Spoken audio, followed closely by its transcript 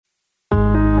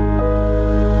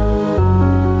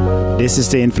This is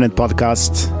the Infinite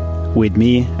Podcast with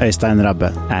me, Øystein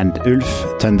Rabbe, and Ulf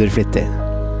Tønderflitti.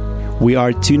 We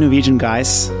are two Norwegian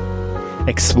guys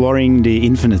exploring the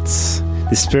infinites,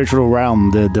 the spiritual realm,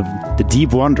 the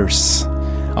deep wonders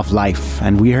of life,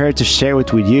 and we're here to share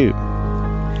it with you.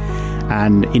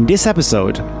 And in this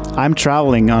episode, I'm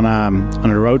traveling on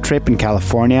a road trip in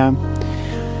California.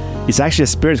 It's actually a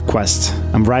spirit quest.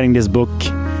 I'm writing this book,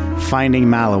 Finding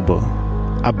Malibu,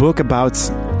 a book about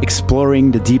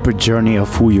exploring the deeper journey of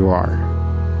who you are.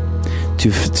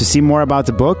 To see more about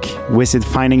the book, visit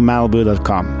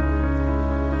findingmalibu.com.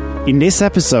 In this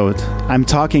episode, I'm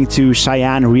talking to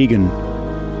Cheyenne Regan,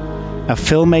 a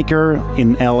filmmaker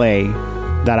in LA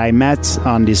that I met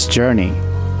on this journey.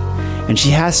 And she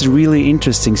has a really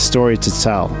interesting story to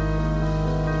tell.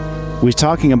 We're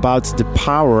talking about the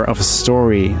power of a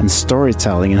story and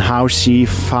storytelling and how she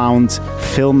found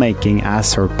filmmaking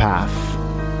as her path.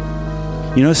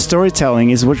 You know,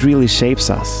 storytelling is what really shapes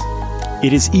us.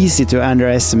 It is easy to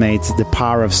underestimate the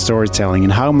power of storytelling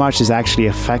and how much it actually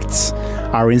affects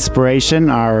our inspiration,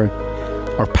 our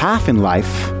path in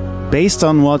life, based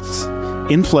on what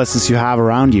influences you have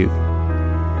around you.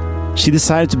 She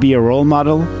decided to be a role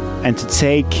model and to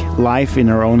take life in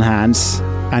her own hands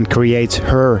and create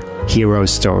her hero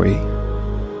story.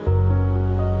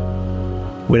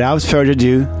 Without further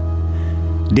ado,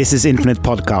 this is Infinite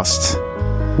Podcast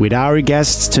with our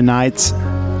guest tonight,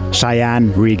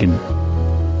 Cheyenne Regan.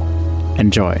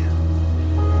 Enjoy.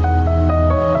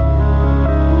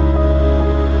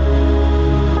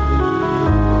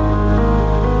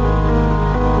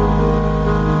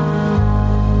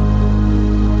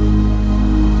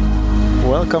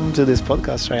 Welcome to this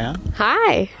podcast, Cheyenne.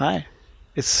 Hi. Hi.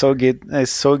 It's so good. It's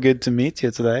so good to meet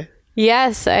you today.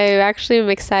 Yes, I actually am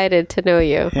excited to know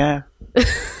you. Yeah.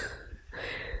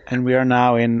 And we are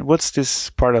now in, what's this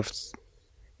part of?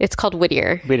 It's called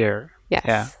Whittier. Whittier. Yes.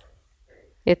 Yeah.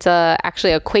 It's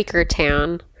actually a Quaker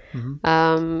town. Mm-hmm.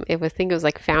 I think it was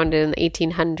like founded in the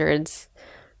 1800s,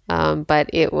 but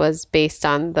it was based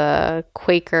on the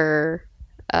Quaker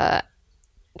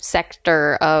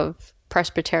sector of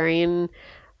Presbyterian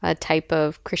type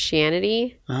of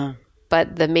Christianity. Uh-huh.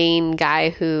 But the main guy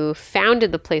who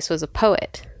founded the place was a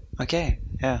poet. Okay,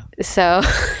 yeah. So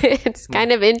it's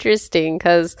kind of interesting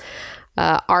because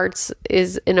arts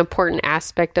is an important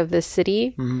aspect of this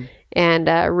city. Mm-hmm.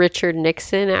 And Richard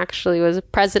Nixon actually was a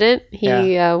president. He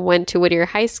went to Whittier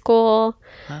High School.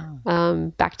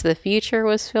 Oh. Back to the Future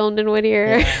was filmed in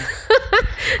Whittier. Yeah.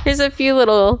 There's a few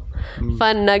little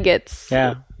fun nuggets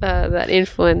that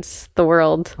influence the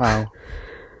world. Wow.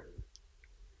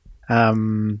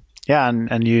 Yeah,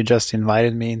 and you just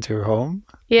invited me into your home.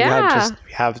 Yeah.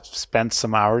 We have spent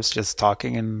some hours just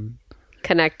talking and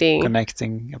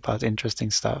connecting about interesting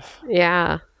stuff.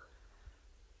 Yeah.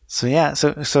 So yeah,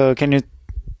 so can you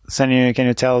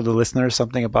tell the listeners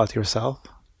something about yourself?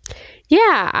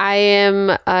 Yeah, I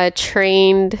am a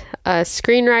trained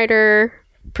screenwriter,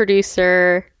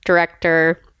 producer,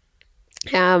 director.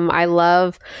 I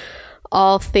love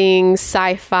all things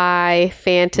sci-fi,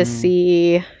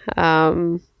 fantasy,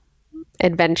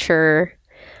 adventure.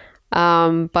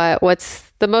 But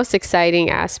what's the most exciting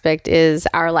aspect is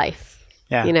our life.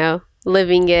 Yeah. You know,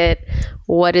 living it.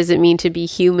 What does it mean to be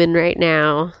human right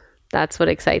now? That's what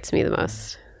excites me the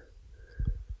most.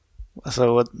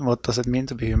 So what does it mean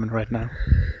to be human right now?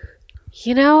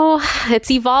 You know,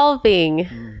 it's evolving.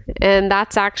 And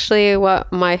that's actually what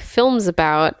my film's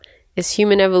about, is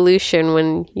human evolution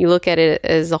when you look at it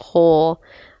as a whole.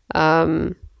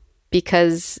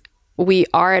 Because we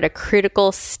are at a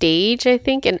critical stage, I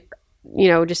think, and, you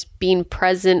know, just being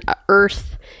present,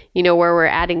 Earth, you know, where we're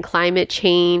adding climate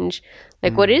change.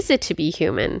 Like, what is it to be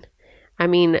human? I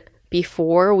mean,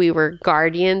 before we were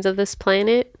guardians of this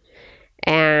planet,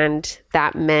 and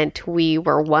that meant we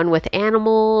were one with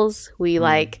animals. We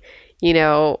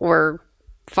were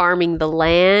farming the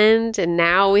land, and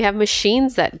now we have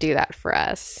machines that do that for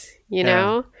us, you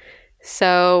know?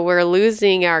 So we're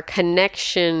losing our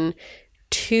connection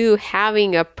to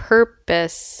having a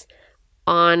purpose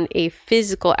on a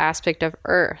physical aspect of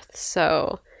Earth.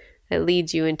 So it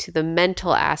leads you into the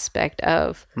mental aspect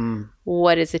of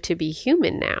what is it to be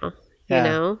human now, you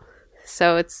know?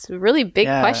 So it's a really big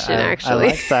question, actually.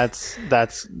 I like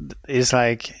that is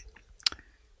like,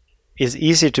 it's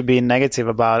easy to be negative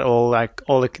about all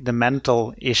the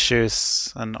mental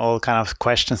issues and all kind of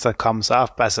questions that comes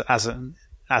up as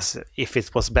if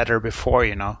it was better before,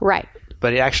 you know. Right.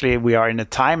 But actually, we are in a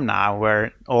time now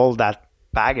where all that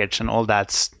baggage and all that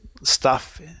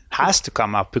stuff has to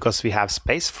come up because we have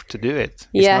space to do it.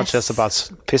 It's not just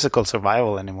about physical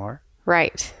survival anymore.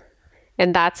 Right.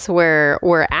 And that's where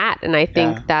we're at And I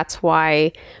think that's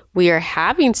why we are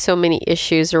having so many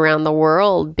issues around the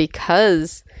world,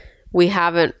 because we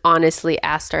haven't honestly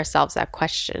asked ourselves that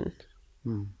question.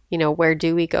 You know, where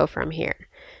do we go from here?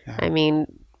 I mean,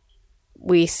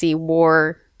 we see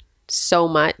war so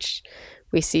much.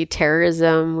 We see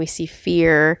terrorism, we see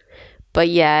fear, but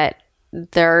yet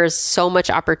there's so much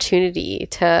opportunity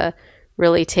to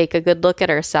really take a good look at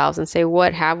ourselves and say,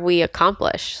 what have we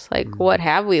accomplished? Like, what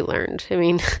have we learned? I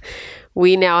mean,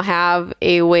 we now have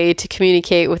a way to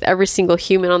communicate with every single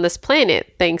human on this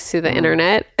planet thanks to the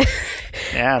internet.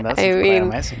 Yeah, that's quite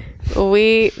amazing.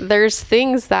 There's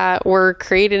things that were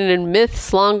created in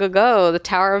myths long ago, the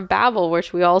Tower of Babel,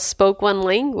 which we all spoke one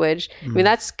language. I mean,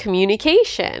 that's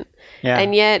communication. Yeah.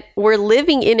 And yet we're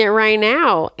living in it right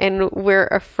now, and we're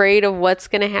afraid of what's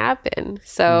going to happen.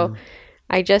 So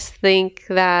I just think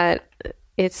that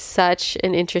it's such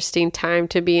an interesting time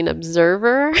to be an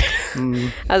observer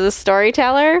as a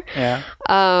storyteller. Yeah.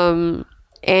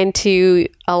 And to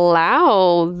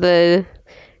allow the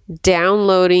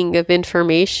downloading of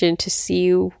information to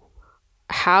see,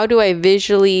 how do I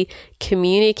visually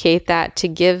communicate that to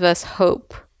give us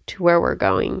hope to where we're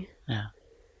going? Yeah.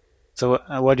 So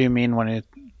what do you mean when you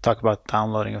talk about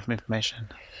downloading of information?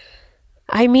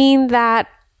 I mean that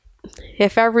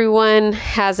if everyone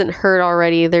hasn't heard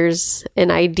already, there's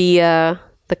an idea,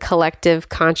 the collective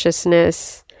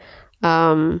consciousness,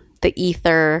 the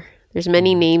ether, there's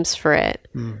many names for it.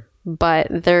 But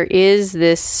there is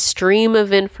this stream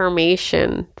of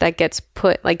information that gets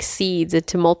put like seeds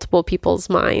into multiple people's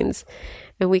minds.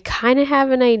 And we kind of have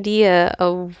an idea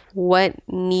of what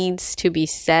needs to be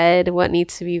said, what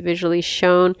needs to be visually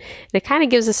shown. And it kind of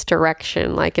gives us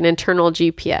direction, like an internal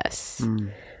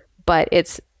GPS. But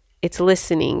it's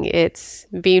listening. It's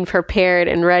being prepared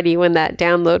and ready when that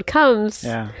download comes.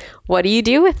 Yeah. What do you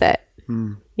do with it?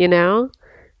 You know?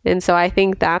 And so I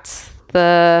think that's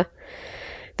the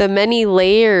many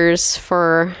layers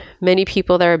for many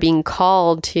people that are being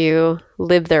called to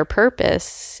live their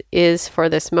purpose is for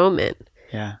this moment.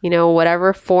 Yeah. You know,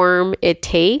 whatever form it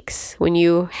takes, when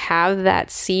you have that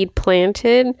seed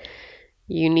planted,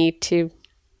 you need to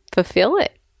fulfill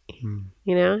it.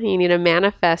 You know, you need to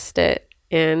manifest it.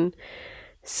 And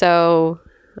so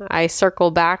I circle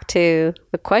back to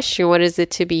the question, what is it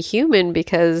to be human?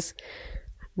 Because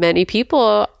many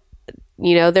people,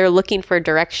 you know, they're looking for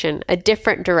direction, a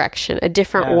different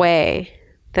way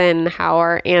than how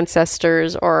our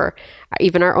ancestors or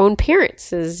even our own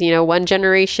parents is, you know, one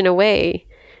generation away.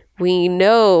 We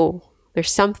know there's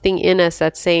something in us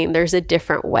that's saying there's a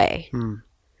different way.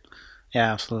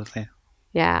 Yeah, absolutely.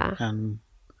 Yeah. And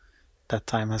that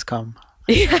time has come.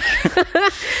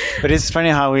 But it's funny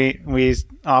how we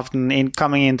often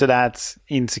coming into that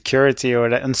insecurity or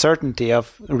the uncertainty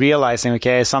of realizing,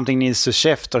 okay, something needs to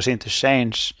shift or need to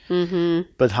change.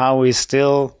 But how we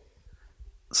still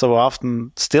so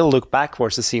often still look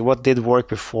backwards to see what did work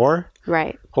before,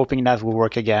 right? Hoping that will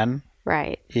work again,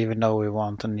 right? Even though we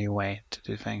want a new way to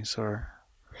do things, or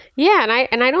yeah,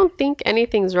 and I don't think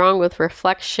anything's wrong with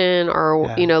reflection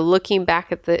or you know, looking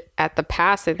back at the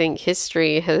past. I think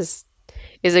history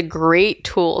is a great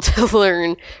tool to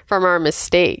learn from our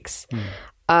mistakes.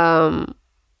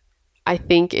 I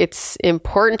think it's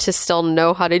important to still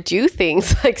know how to do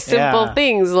things, like simple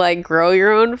things like grow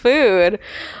your own food.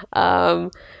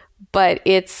 But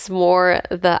it's more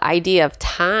the idea of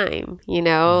time, you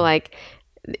know, like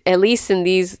at least in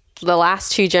the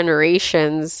last two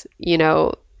generations, you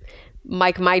know,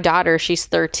 like my daughter, she's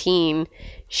 13.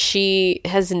 She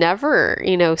has never,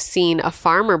 you know, seen a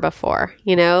farmer before,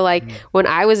 you know, like when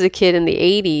I was a kid in the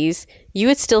 80s, you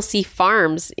would still see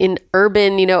farms in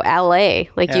urban, you know, LA,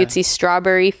 like you'd see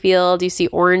strawberry fields, you see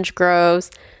orange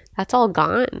groves. That's all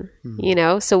gone, you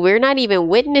know, so we're not even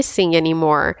witnessing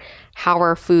anymore how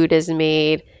our food is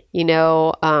made, you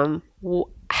know,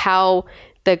 how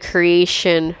the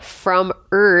creation from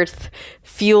earth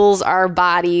fuels our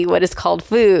body, what is called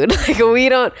food. Like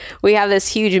we have this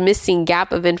huge missing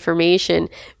gap of information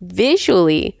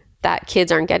visually that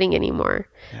kids aren't getting anymore.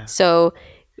 Yeah. So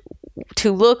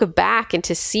to look back and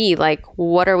to see like,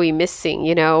 what are we missing?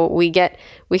 You know, we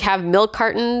have milk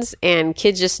cartons and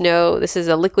kids just know this is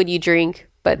a liquid you drink,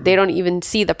 but they don't even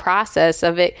see the process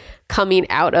of it coming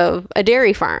out of a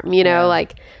dairy farm, you know,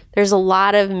 like there's a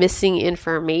lot of missing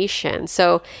information.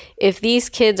 So if these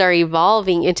kids are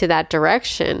evolving into that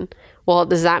direction, well,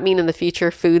 does that mean in the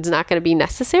future food's not going to be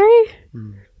necessary?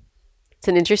 It's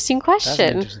an interesting question. That's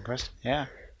an interesting question. Yeah,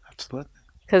 absolutely.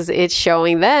 Because it's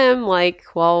showing them like,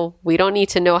 well, we don't need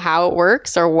to know how it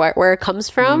works or where it comes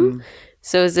from.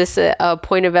 So is this a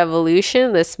point of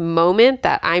evolution, this moment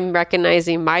that I'm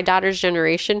recognizing my daughter's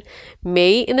generation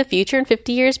may in the future in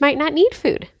 50 years might not need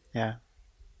food? Yeah.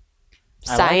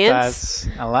 Science.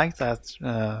 I like that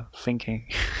thinking.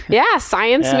 Yeah,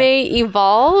 science may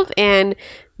evolve and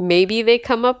maybe they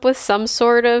come up with some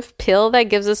sort of pill that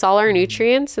gives us all our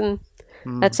nutrients and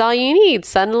that's all you need,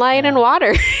 sunlight and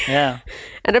water. Yeah.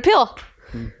 And a pill.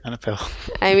 And a pill.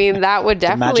 I mean, that would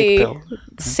definitely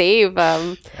save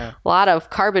a lot of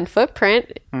carbon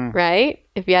footprint, right?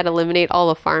 If you had to eliminate all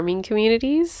the farming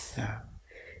communities. Yeah.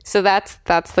 So that's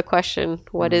the question.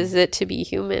 What is it to be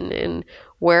human and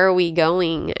where are we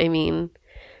going? I mean,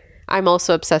 I'm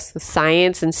also obsessed with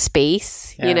science and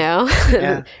space, you know?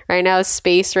 Yeah. Right now,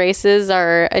 space races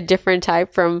are a different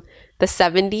type from the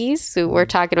 70s. So we're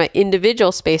talking about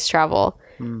individual space travel.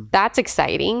 That's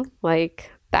exciting. Like,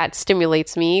 that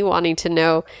stimulates me wanting to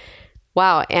know,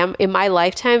 wow, in my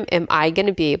lifetime, am I going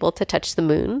to be able to touch the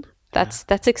moon? That's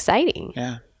exciting.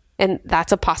 Yeah. And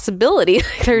that's a possibility.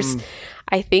 There's,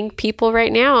 I think people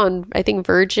right now, and I think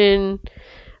Virgin,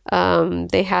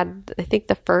 they had, I think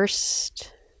the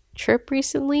first trip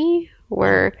recently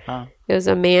where it was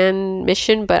a manned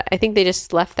mission, but I think they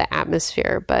just left the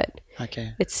atmosphere, but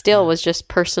it still was just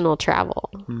personal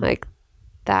travel. Like,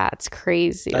 that's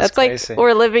crazy. That's crazy. Like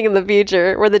we're living in the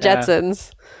future. We're the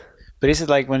Jetsons. But is it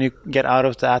like when you get out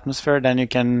of the atmosphere, then you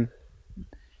can?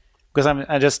 Because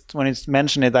I just when you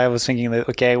mentioned it, I was thinking that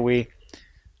okay, we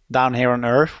down here on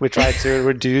Earth, we try to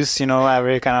reduce,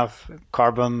 every kind of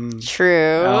carbon,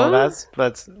 true, and all that.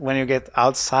 But when you get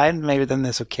outside, maybe then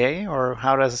it's okay. Or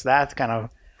how does that kind of?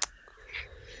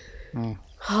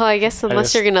 Oh, I guess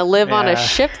unless you're going to live on a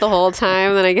ship the whole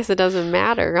time, then I guess it doesn't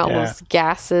matter. All those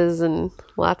gases and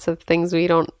lots of things we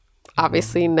don't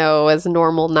obviously know as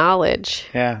normal knowledge.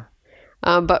 Yeah.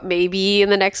 But maybe in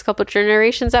the next couple of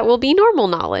generations, that will be normal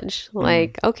knowledge.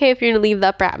 Like, okay, if you're going to leave the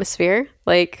upper atmosphere,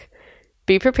 like,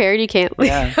 be prepared. You can't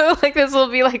leave. Like, this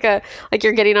will be like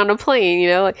you're getting on a plane,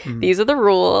 like, these are the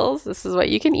rules. This is what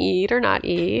you can eat or not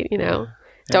eat,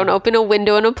 Don't open a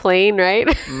window in a plane, right?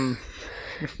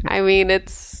 I mean,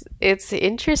 it's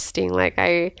interesting. Like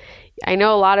I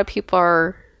know a lot of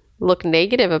people look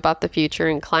negative about the future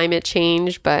and climate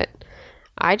change, but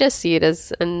I just see it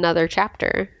as another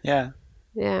chapter. Yeah.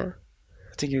 Yeah.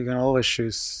 I think you can always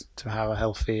choose to have a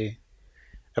healthy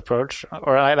approach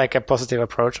or like a positive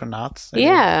approach or not. It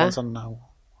depends on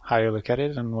how you look at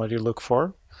it and what you look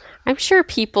for. I'm sure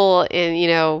people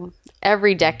in,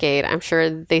 every decade, I'm sure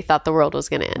they thought the world was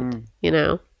going to end,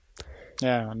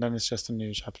 Yeah, and then it's just a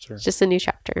new chapter. Just a new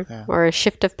chapter or a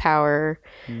shift of power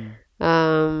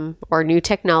or new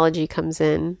technology comes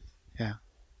in. Yeah.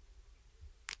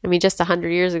 I mean, just 100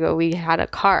 years ago, we had a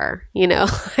car, and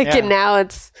now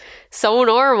it's so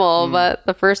normal. But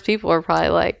the first people were probably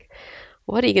like,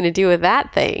 what are you going to do with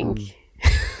that thing?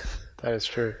 That is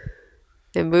true.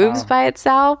 It moves by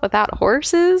itself without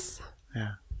horses.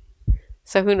 Yeah.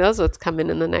 So who knows what's coming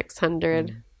in the next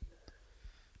 100?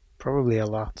 Probably a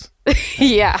lot.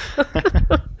 Yeah.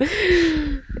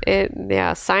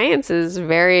 Science is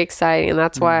very exciting. And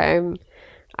that's why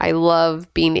I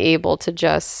love being able to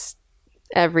just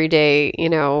every day,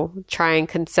 try and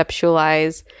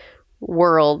conceptualize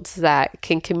worlds that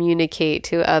can communicate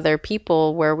to other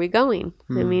people where we're going.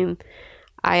 I mean,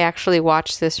 I actually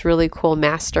watched this really cool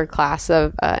master class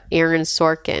of Aaron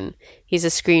Sorkin. He's a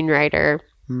screenwriter.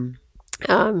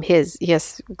 He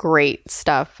has great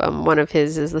stuff. One of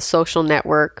his is The Social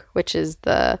Network, which is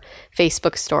the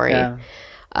Facebook story.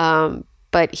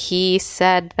 But he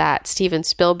said that Steven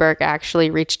Spielberg actually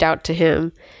reached out to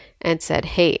him and said,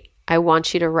 hey, I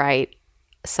want you to write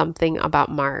something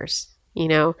about Mars.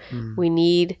 We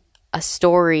need a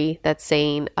story that's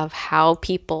saying of how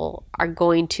people are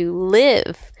going to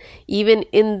live, even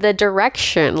in the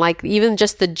direction, like even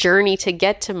just the journey to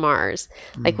get to Mars.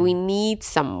 Like we need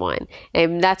someone.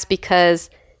 And that's because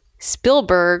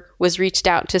Spielberg was reached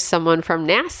out to someone from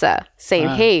NASA saying,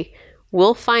 hey,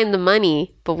 we'll find the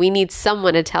money, but we need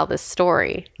someone to tell this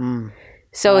story.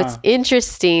 So it's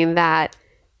interesting that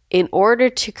in order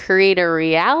to create a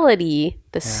reality,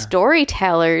 the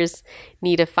storytellers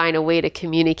need to find a way to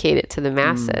communicate it to the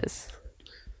masses.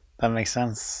 That makes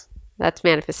sense. That's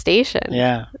manifestation.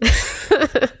 Yeah.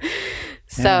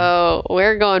 So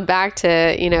we're going back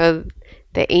to,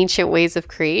 the ancient ways of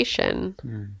creation. I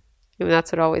mean,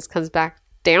 that's what always comes back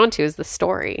down to is the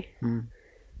story.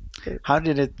 How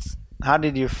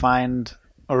did you find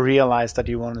or realize that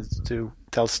you wanted to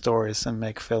tell stories and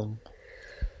make film?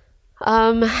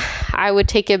 I would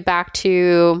take it back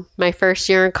to my first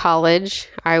year in college.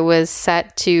 I was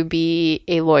set to be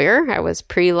a lawyer. I was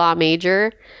pre-law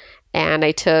major. And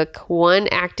I took one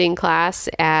acting class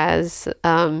as,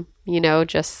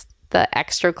 just the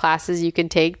extra classes you can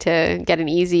take to get an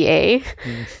easy A.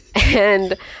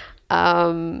 And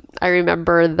I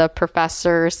remember the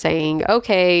professor saying,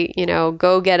 okay,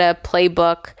 go get a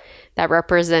playbook that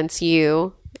represents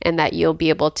you and that you'll be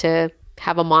able to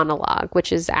have a monologue,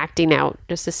 which is acting out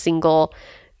just a single,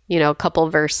 couple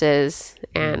verses.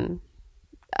 And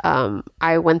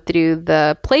I went through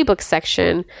the playbook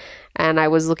section and I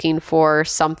was looking for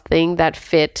something that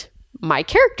fit my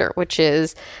character, which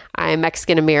is I'm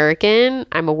Mexican American,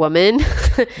 I'm a woman,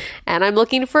 and I'm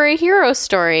looking for a hero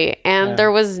story. And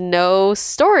there was no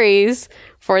stories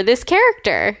for this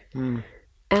character. And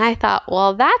I thought,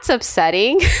 well, that's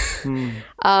upsetting.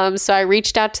 So I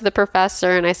reached out to the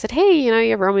professor and I said, hey, you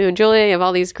have Romeo and Juliet, you have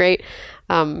all these great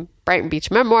Brighton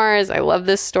Beach memoirs. I love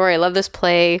this story. I love this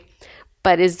play.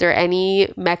 But is there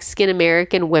any Mexican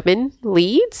American women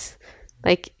leads,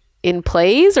 like in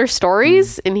plays or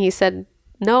stories? And he said,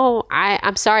 no,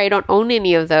 I'm sorry, I don't own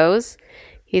any of those.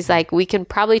 He's like, we can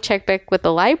probably check back with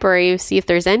the library, see if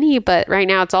there's any, but right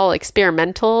now it's all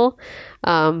experimental.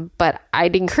 But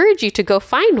I'd encourage you to go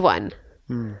find one.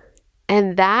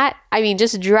 And that,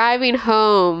 just driving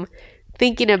home,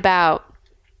 thinking about,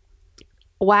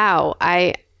 wow,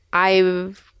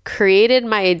 I've created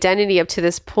my identity up to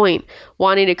this point,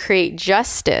 wanting to create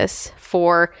justice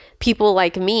for people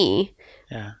like me.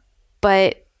 Yeah.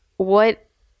 But what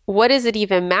does it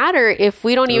even matter if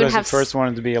we don't even have... You first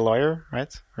wanted to be a lawyer,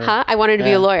 right? Huh? I wanted to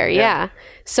be a lawyer, yeah.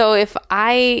 So if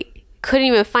I couldn't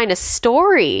even find a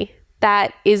story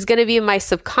that is going to be in my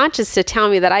subconscious to tell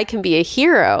me that I can be a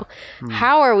hero,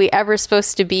 how are we ever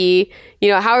supposed to be,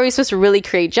 how are we supposed to really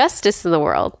create justice in the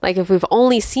world? Like if we've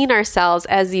only seen ourselves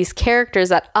as these characters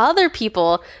that other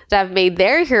people that have made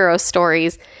their hero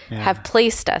stories have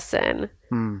placed us in.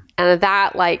 And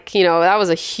that that was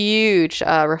a huge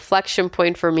reflection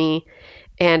point for me.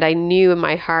 And I knew in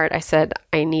my heart, I said,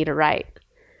 I need to write.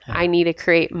 I need to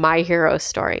create my hero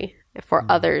story for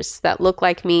others that look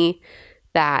like me,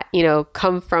 that,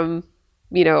 come from,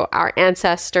 our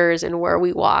ancestors and where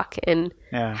we walk. And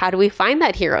how do we find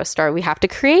that hero story? We have to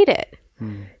create it.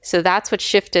 So that's what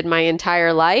shifted my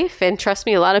entire life. And trust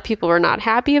me, a lot of people were not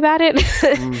happy about it.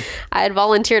 I had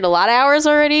volunteered a lot of hours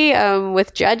already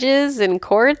with judges and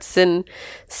courts and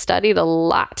studied a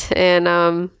lot.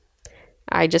 And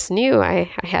I just knew I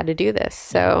had to do this.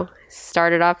 So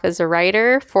started off as a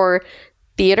writer for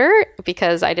theater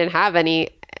because I didn't have any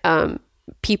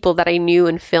people that I knew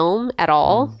in film at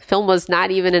all. Film was not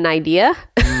even an idea.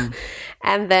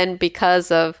 And then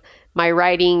because of my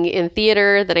writing in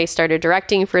theater, then I started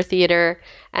directing for theater.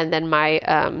 And then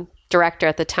my director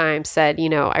at the time said,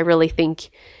 I really think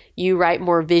you write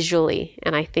more visually,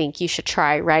 and I think you should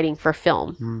try writing for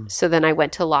film. So then I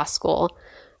went to law school.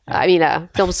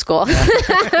 Film school.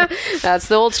 That's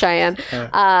the old Cheyenne.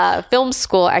 Film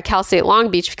school at Cal State Long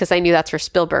Beach because I knew that's where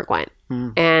Spielberg went.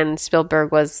 And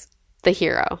Spielberg was the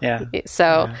hero.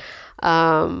 So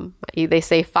they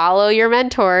say follow your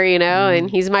mentor, and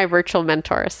he's my virtual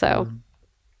mentor. So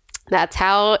that's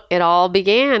how it all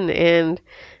began. And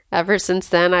ever since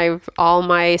then, I've all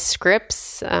my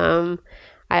scripts. I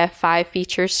have 5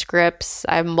 feature scripts.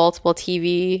 I have multiple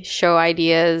TV show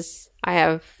ideas. I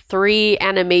have 3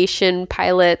 animation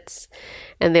pilots,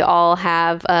 and they all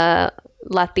have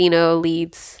Latino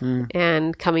leads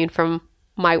and coming from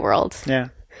my world. Yeah.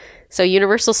 So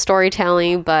universal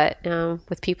storytelling, but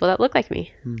with people that look like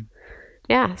me.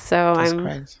 Yeah, so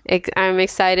I'm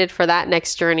excited for that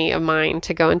next journey of mine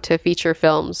to go into feature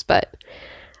films. But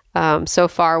so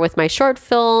far with my short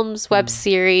films, web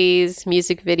series,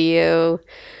 music video,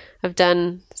 I've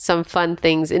done some fun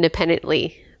things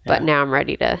independently. But now I'm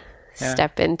ready to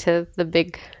step into the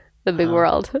big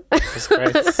world. That's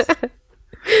great.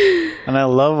 And I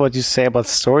love what you say about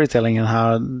storytelling and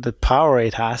how the power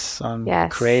it has on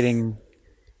creating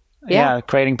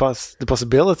the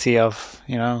possibility of,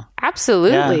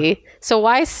 Absolutely. Yeah. So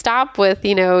why stop with,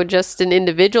 just an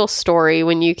individual story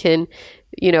when you can,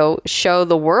 show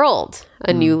the world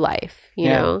a new life, you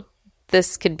know?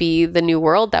 This could be the new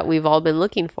world that we've all been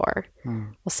looking for.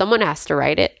 Well, someone has to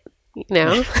write it,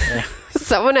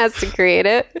 Someone has to create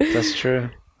it. That's true.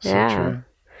 So true.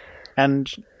 And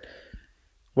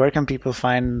where can people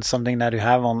find something that you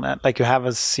have on, like you have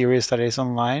a series that is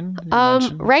online?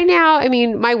 Right now,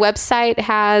 my website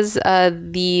has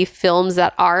the films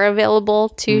that are available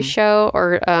to show,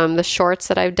 or the shorts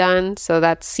that I've done. So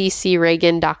that's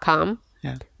ccreagan.com.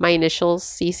 Yeah. My initials,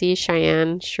 CC,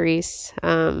 Cheyenne, Charisse,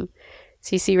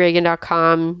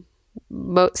 ccreagan.com.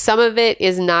 some of it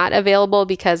is not available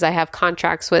because I have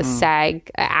contracts with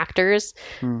SAG actors,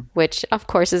 which of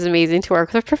course is amazing to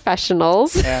work with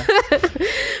professionals. Yeah.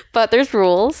 But there's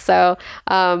rules. So,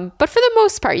 but for the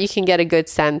most part, you can get a good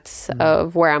sense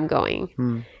of where I'm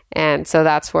going. And so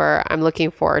that's where I'm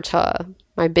looking forward to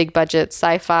my big budget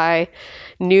sci-fi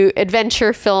new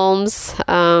adventure films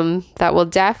that will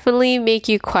definitely make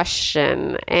you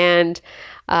question. And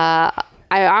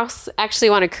I also actually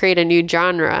want to create a new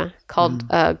genre called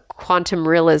quantum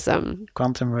realism.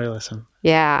 Quantum realism.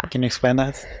 Yeah. Can you explain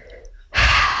that?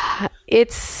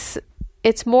 It's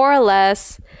more or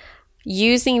less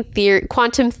using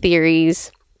quantum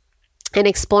theories and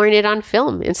exploring it on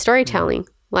film in storytelling.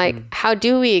 Like, how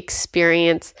do we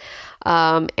experience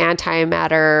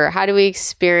antimatter? How do we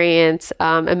experience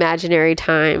imaginary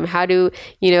time? How do,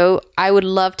 I would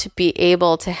love to be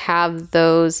able to have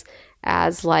those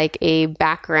as like a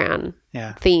background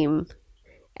theme,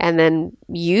 and then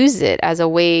use it as a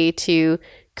way to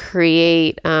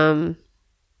create, the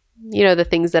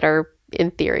things that are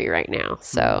in theory right now.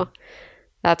 So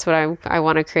that's what I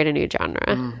want to create a new genre.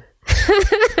 Love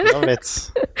it.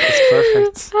 It's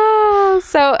perfect.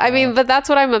 So, I mean, but that's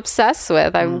what I'm obsessed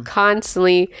with. I'm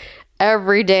constantly,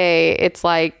 every day, it's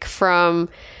like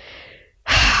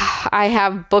I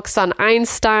have books on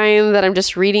Einstein that I'm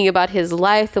just reading about his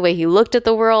life, the way he looked at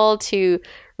the world, to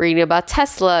reading about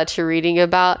Tesla, to reading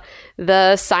about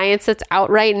the science that's out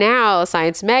right now,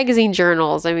 science magazine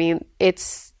journals. I mean,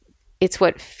 it's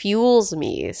what fuels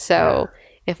me. So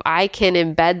if I can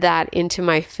embed that into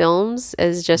my films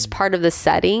as just part of the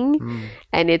setting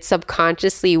and it's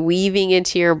subconsciously weaving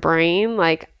into your brain,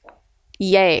 like,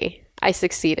 yay, I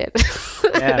succeeded.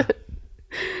 Yeah.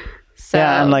 So,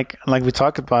 yeah, and like we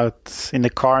talked about in the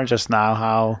car just now,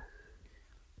 how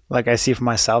like I see for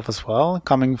myself as well,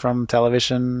 coming from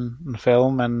television and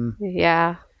film, and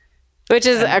which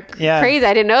is crazy.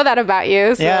 I didn't know that about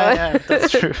you. So. Yeah,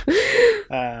 that's true.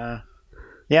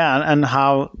 And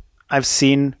how I've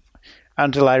seen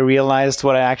until I realized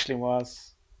what I actually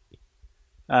was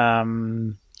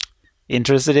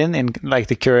interested in like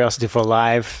the curiosity for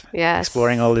life,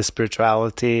 exploring all the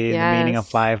spirituality, the meaning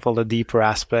of life, all the deeper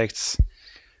aspects,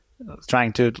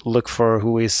 trying to look for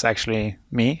who is actually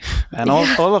me and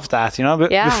all of that, But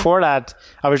before that,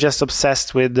 I was just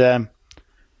obsessed with the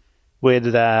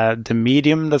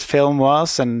medium that film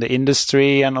was and the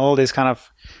industry and all this kind of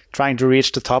trying to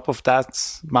reach the top of that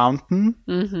mountain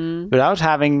without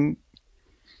having.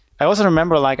 I also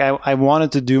remember like I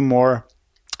wanted to do more.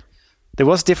 There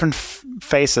was different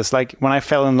phases. Like when I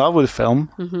fell in love with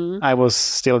film, I was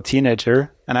still a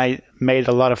teenager and I made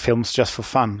a lot of films just for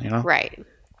fun, Right.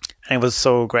 And it was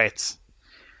so great.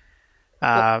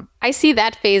 I see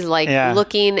that phase like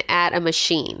looking at a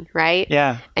machine, right?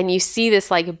 Yeah. And you see this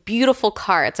like beautiful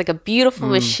car. It's like a beautiful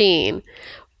machine,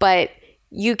 but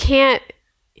you can't,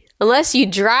 unless you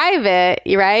drive it,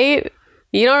 right?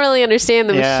 You don't really understand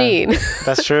the machine.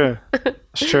 That's true.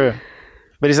 That's true.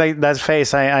 But it's like that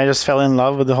phase, I just fell in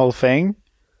love with the whole thing.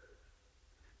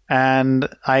 And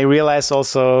I realized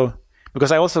also,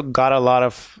 because I also got a lot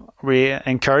of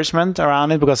encouragement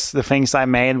around it, because the things I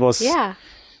made was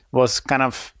kind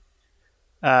of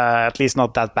at least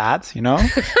not that bad,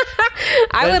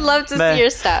 I would love to see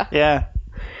your stuff. Yeah.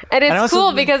 And it's also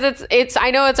cool because it's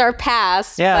I know it's our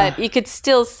past, but you could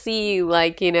still see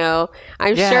like,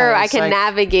 I'm sure I can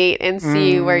navigate and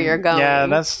see where you're going. Yeah,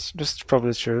 that's just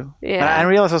probably true. Yeah. And I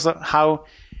realized also how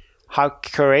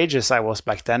courageous I was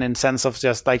back then, in sense of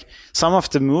just like some of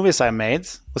the movies I made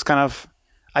was kind of,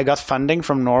 I got funding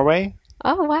from Norway.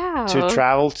 Oh, wow. To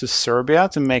travel to Serbia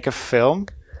to make a film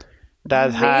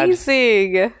that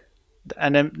Amazing.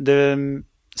 And then the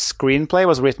screenplay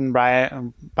was written by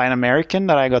an American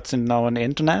that I got to know on the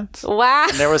internet. Wow.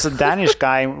 And there was a Danish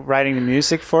guy writing the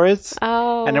music for it.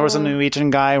 Oh. And there was a Norwegian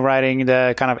guy writing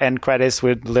the kind of end credits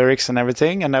with lyrics and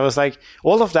everything. And I was like,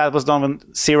 all of that was done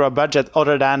with zero budget,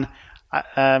 other than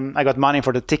I got money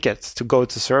for the ticket to go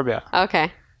to Serbia.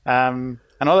 Okay. And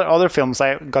other films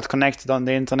I got connected on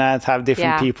the internet, have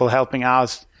different people helping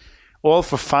out, all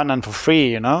for fun and for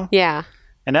free, Yeah.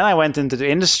 And then I went into the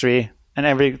industry and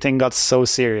everything got so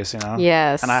serious,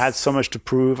 Yes. And I had so much to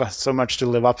prove, so much to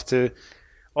live up to,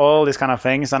 all these kind of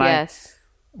things. And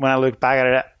when I look back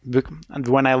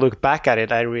at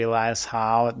it, I realized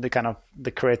how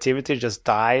the creativity just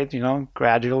died,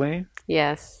 gradually.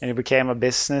 Yes. And it became a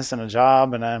business and a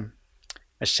job and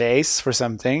a chase for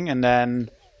something. And then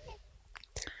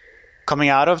coming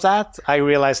out of that, I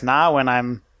realize now when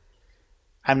I'm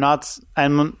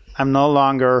no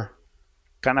longer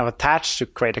kind of attached to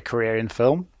create a career in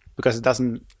film, because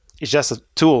it's just a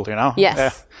tool,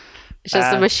 Yes. It's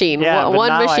just a machine. Yeah, but one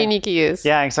now machine you can use.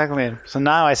 Yeah, exactly. So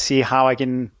now I see how I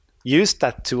can use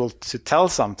that tool to tell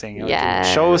something or to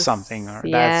show something, or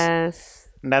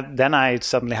then I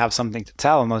suddenly have something to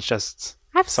tell, not just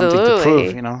something to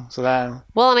prove, you know. So that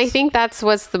and I think that's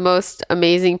what's the most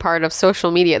amazing part of social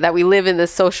media, that we live in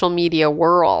this social media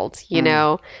world, you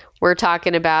know. We're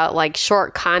talking about like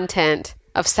short content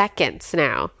of seconds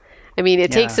now. I mean,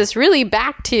 it takes us really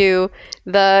back to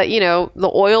the, you know,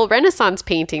 the oil Renaissance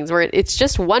paintings where it's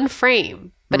just one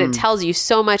frame, but it tells you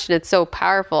so much and it's so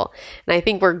powerful. And I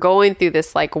think we're going through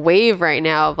this like wave right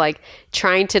now of like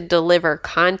trying to deliver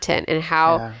content and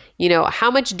how, you know,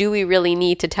 how much do we really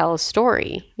need to tell a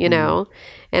story, you know?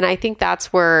 And I think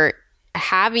that's where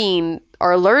having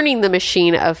or learning the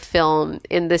machine of film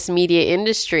in this media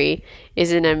industry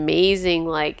is an amazing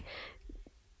like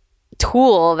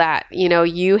tool that, you know,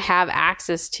 you have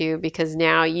access to, because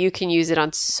now you can use it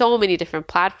on so many different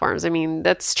platforms. I mean,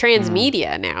 that's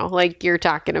transmedia now, like you're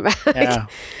talking about. Like,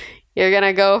 you're going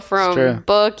to go from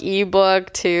book,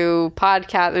 ebook to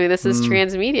podcast. I mean, this is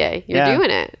transmedia. You're doing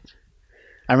it.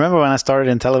 I remember when I started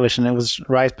in television, it was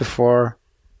right before,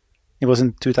 it was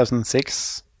in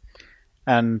 2006.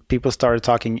 And people started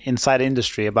talking inside the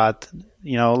industry about,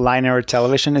 you know, linear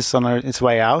television is on its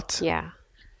way out. Yeah.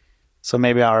 So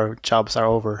maybe our jobs are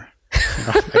over.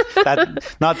 You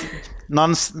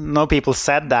know, no people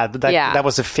said that, but that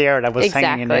was a fear that was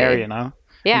hanging in the air, you know.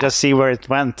 Yeah. And just see where it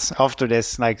went after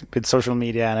this, like with social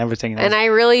media and everything. And I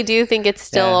really do think it's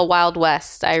still a Wild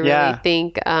West. I really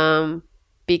think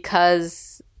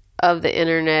because of the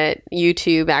internet,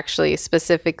 YouTube actually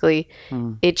specifically,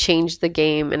 it changed the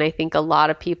game. And I think a lot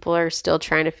of people are still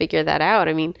trying to figure that out.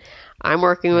 I mean, I'm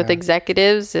working with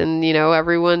executives and, you know,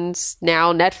 everyone's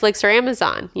now Netflix or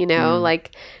Amazon, you know,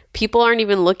 like people aren't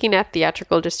even looking at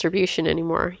theatrical distribution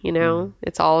anymore, you know.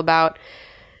 It's all about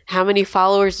how many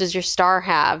followers does your star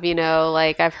have, you know,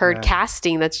 like I've heard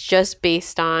casting that's just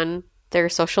based on their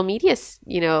social media,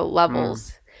 you know,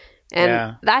 levels.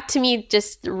 And that to me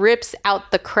just rips out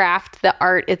the craft, the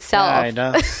art itself. Yeah, it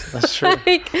does. That's true.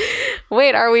 Like,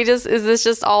 wait, is this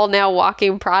just all now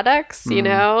walking products, you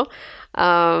know?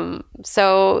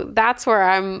 So that's where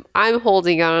I'm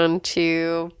holding on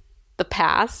to the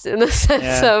past in the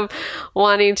sense of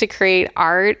wanting to create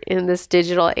art in this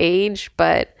digital age.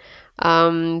 But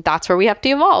that's where we have to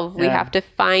evolve. We have to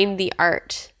find the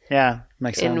art. Yeah,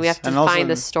 makes sense. And we have to find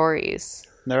the stories.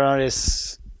 There are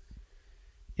this...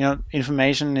 You know,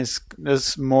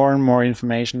 there's more and more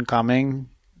information coming.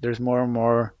 There's more and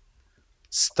more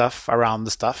stuff around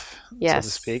the stuff, so to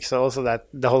speak. So also that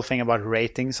the whole thing about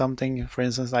rating something, for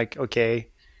instance, like, okay,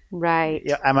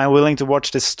 am I willing to watch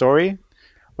this story,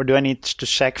 or do I need to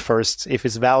check first if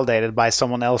it's validated by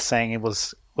someone else saying it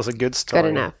was a good story? Good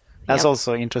enough. That's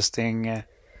also interesting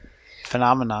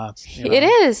phenomena. You know? It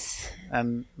is.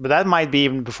 But that might be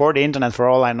even before the internet, for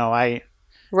all I know.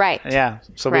 Right. Yeah.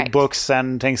 So with books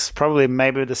and things, probably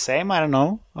maybe the same. I don't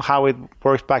know how it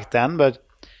worked back then, but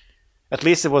at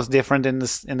least it was different in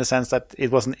the sense that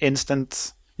it was an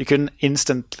instant. You couldn't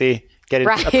instantly get it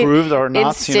approved or not.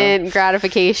 Instant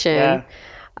gratification. Yeah.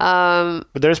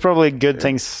 But there's probably good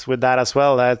things with that as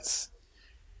well. I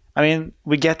mean,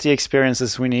 we get the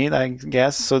experiences we need, I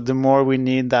guess. So the more we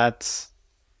need that,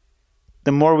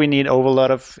 the more we need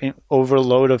overload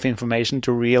of information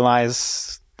to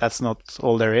realize that's not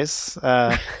all there is,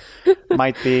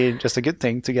 might be just a good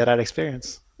thing to get that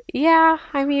experience. Yeah,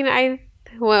 I mean, at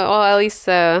least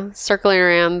circling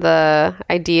around the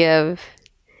idea of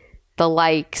the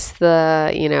likes,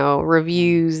 the, you know,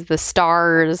 reviews, the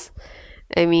stars.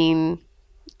 I mean,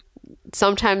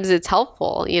 sometimes it's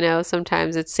helpful, you know,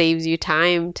 sometimes it saves you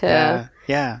time to,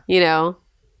 you know,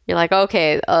 you're like,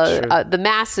 okay, the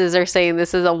masses are saying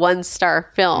this is a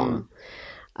 1-star film.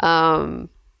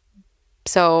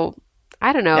 So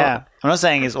I don't know. Yeah, I'm not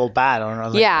saying it's all bad or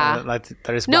not. Like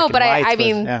there is no, but I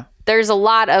mean, there's a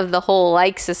lot of the whole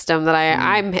like system that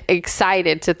I'm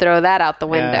excited to throw that out the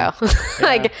window.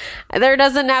 Like there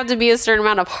doesn't have to be a certain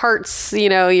amount of hearts, you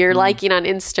know, you're liking on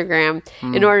Instagram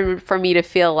in order for me to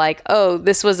feel like, oh,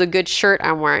 this was a good shirt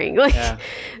I'm wearing. Like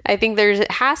I think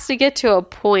it has to get to a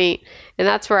point, and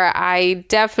that's where I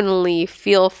definitely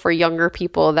feel for younger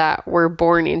people that were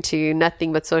born into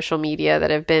nothing but social media,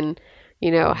 that have been, you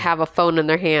know, have a phone in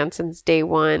their hand since day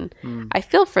one. I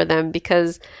feel for them,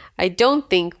 because I don't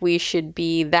think we should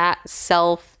be that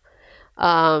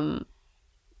I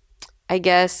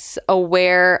guess,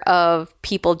 aware of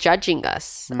people judging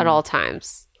us at all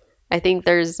times. I think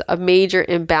there's a major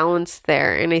imbalance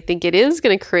there. And I think it is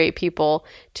going to create people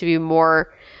to be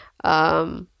more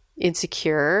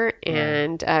insecure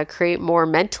and create more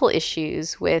mental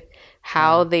issues with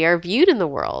how they are viewed in the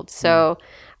world. So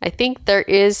I think there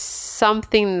is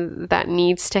something that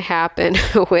needs to happen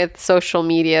with social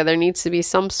media. There needs to be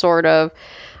some sort of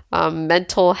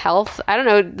mental health. I don't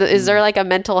know. Is there like a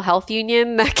mental health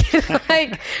union that can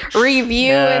like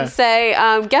review and say,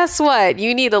 guess what?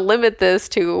 You need to limit this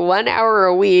to 1 hour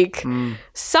a week.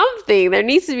 Something. There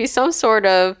needs to be some sort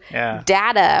of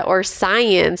data or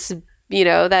science, you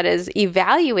know, that is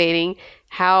evaluating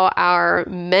how our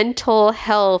mental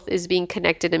health is being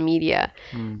connected to media.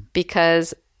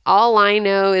 Because all I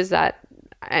know is that,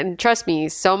 and trust me,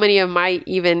 so many of my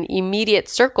even immediate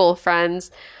circle friends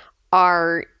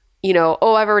are, you know,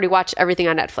 oh, I've already watched everything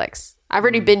on Netflix. I've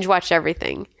already binge watched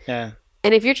everything. Yeah.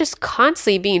 And if you're just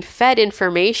constantly being fed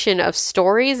information of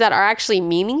stories that are actually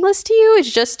meaningless to you,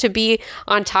 it's just to be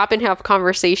on top and have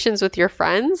conversations with your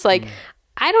friends. Like,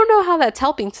 I don't know how that's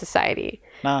helping society.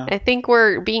 No. I think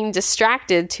we're being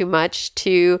distracted too much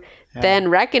to then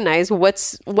recognize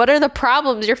what are the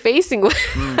problems you're facing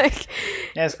with. Like,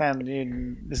 yes,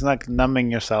 man. It's like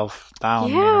numbing yourself down.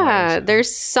 Yeah,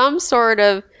 there's some sort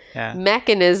of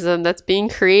mechanism that's being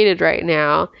created right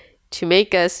now to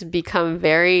make us become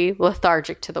very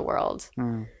lethargic to the world.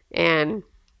 And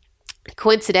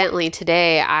coincidentally,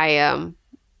 today I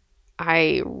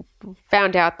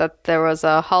found out that there was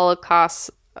a Holocaust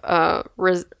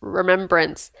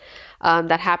remembrance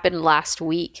that happened last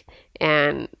week,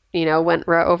 and you know, went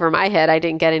right over my head. I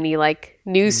didn't get any like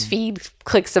news feed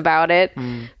clicks about it,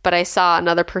 but I saw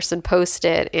another person post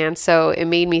it, and so it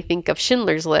made me think of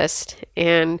Schindler's List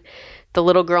and the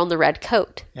little girl in the red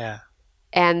coat. Yeah.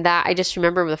 And that, I just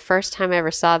remember the first time I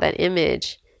ever saw that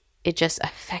image, it just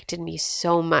affected me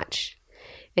so much.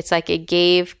 It's like it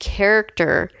gave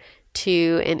character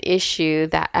to an issue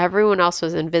that everyone else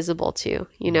was invisible to.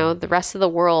 You know, the rest of the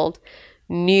world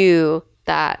knew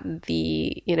that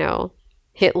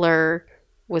Hitler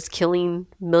was killing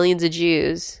millions of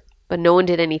Jews, but no one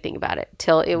did anything about it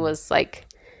till it was like,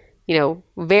 you know,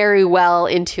 very well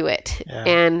into it. Yeah.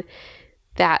 And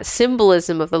that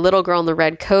symbolism of the little girl in the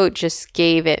red coat just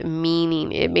gave it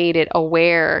meaning. It made it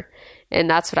aware. And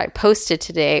that's what I posted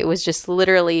today. It was just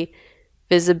literally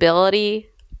visibility,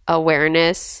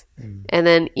 awareness, and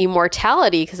then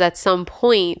immortality, because at some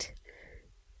point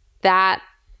that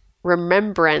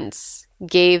remembrance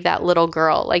gave that little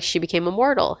girl, like, she became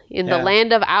immortal in the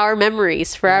land of our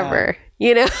memories forever.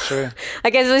 You know,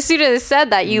 like, as soon as I said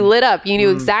that, you lit up. You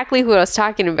knew exactly who I was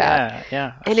talking about.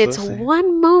 And it's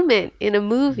one moment in a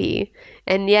movie,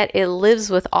 and yet it lives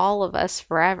with all of us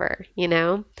forever, you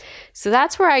know? So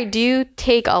that's where I do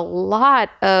take a lot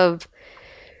of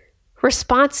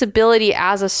responsibility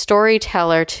as a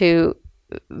storyteller to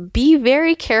be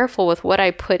very careful with what I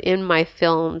put in my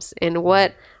films and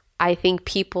what I think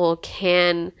people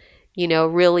can, you know,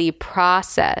 really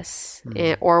process,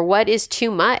 or what is too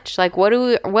much. Like, what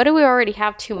do we already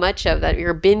have too much of that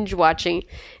you're binge watching,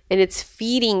 and it's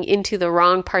feeding into the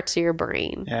wrong parts of your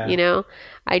brain. You know,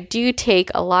 I do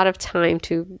take a lot of time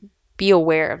to be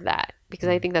aware of that, because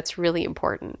I think that's really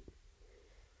important.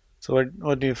 So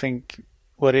what do you think,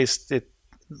 what is it,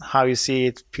 how you see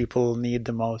it, people need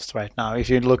the most right now? If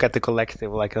you look at the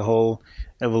collective, like a whole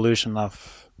evolution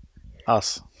of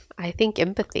us. I think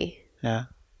empathy. Yeah.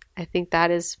 I think that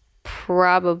is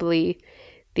probably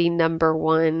the number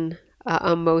one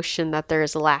emotion that there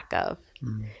is a lack of.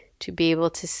 To be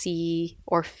able to see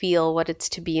or feel what it's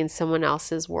to be in someone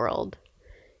else's world.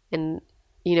 And,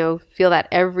 you know, feel that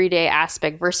everyday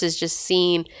aspect versus just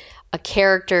seeing a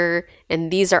character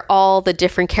and these are all the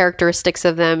different characteristics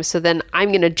of them. So then I'm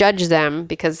going to judge them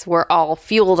because we're all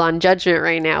fueled on judgment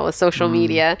right now with social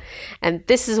media. And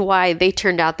this is why they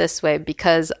turned out this way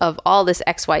because of all this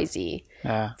XYZ.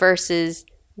 Versus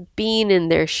being in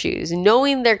their shoes,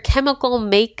 knowing their chemical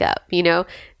makeup. You know,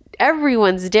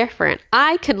 everyone's different.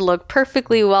 I could look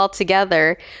perfectly well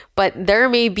together, but there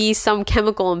may be some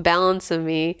chemical imbalance of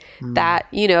me that,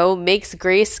 you know, makes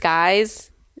gray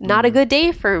skies not a good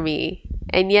day for me.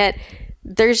 And yet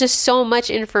there's just so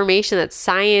much information that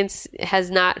science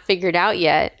has not figured out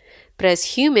yet. But as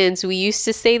humans, we used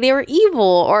to say they were evil,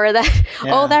 or that,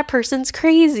 oh, that person's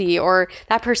crazy, or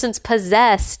that person's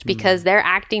possessed because they're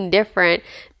acting different.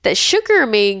 That sugar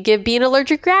may be an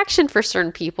allergic reaction for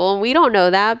certain people. And we don't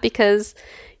know that because,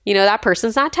 you know, that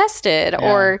person's not tested.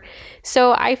 Or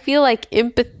so I feel like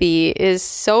empathy is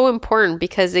so important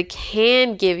because it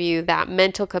can give you that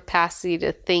mental capacity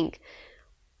to think,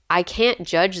 I can't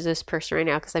judge this person right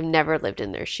now because I've never lived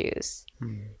in their shoes.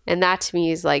 And that to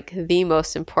me is like the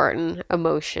most important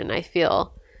emotion I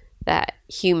feel that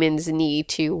humans need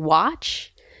to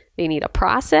watch, They need a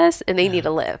process, and they need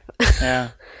to live.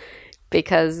 Yeah.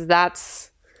 Because that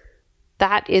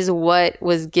is what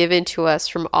was given to us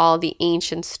from all the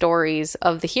ancient stories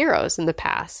of the heroes in the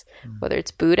past. Whether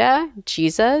it's Buddha,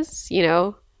 Jesus,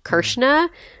 Krishna,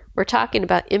 we're talking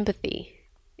about empathy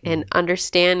and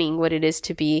understanding what it is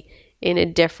to be in a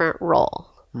different role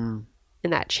and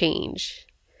that change.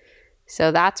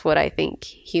 So that's what I think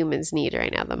humans need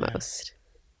right now the most.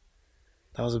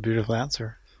 That was a beautiful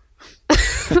answer.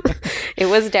 It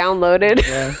was downloaded.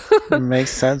 Yeah, it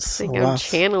makes sense. I think I'm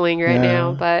channeling right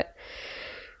now,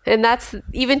 and that's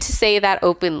even to say that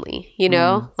openly,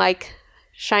 like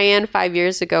Cheyenne 5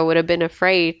 years ago would have been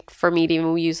afraid for me to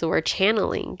even use the word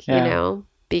channeling,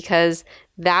 because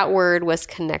that word was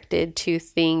connected to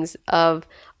things of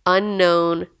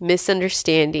unknown,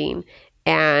 misunderstanding,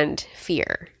 and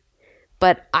fear.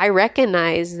 But I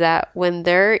recognize that when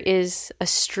there is a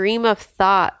stream of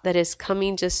thought that is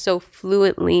coming just so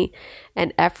fluently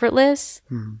and effortless,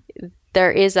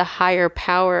 there is a higher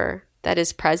power that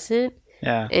is present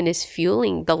and is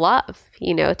fueling the love,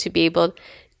 to be able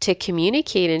to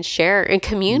communicate and share and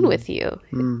commune with you.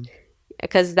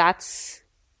 Because that's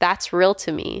real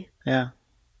to me. Yeah.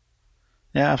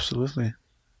 Yeah, absolutely.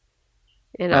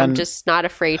 And I'm just not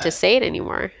afraid to say it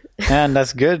anymore. And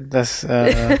that's good. That's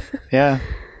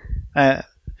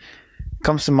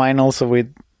comes to mind also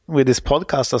with this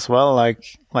podcast as well.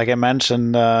 Like I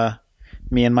mentioned,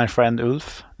 me and my friend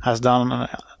Ulf has done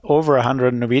over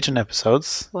 100 Norwegian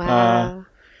episodes. Wow.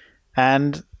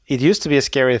 And it used to be a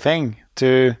scary thing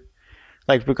to,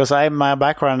 because my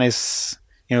background is,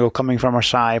 coming from a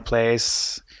shy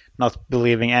place, not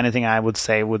believing anything I would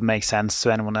say would make sense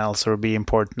to anyone else or be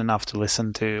important enough to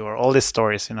listen to, or all these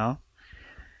stories,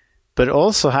 But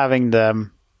also having the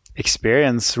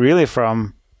experience really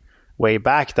from way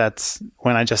back, that's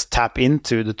when I just tap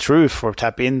into the truth or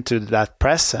tap into that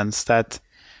presence, that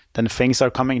then things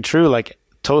are coming true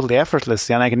totally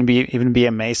effortlessly, and I can even be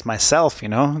amazed myself,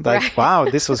 right. Wow,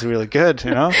 this was really good,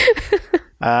 So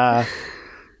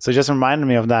it just reminded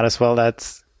me of that as well,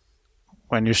 that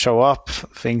when you show up,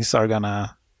 things are the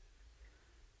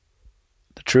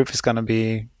truth is gonna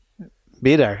be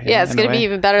there. Yeah, it's gonna be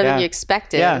even better than you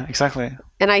expected. Yeah, exactly.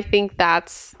 And I think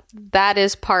that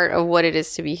is part of what it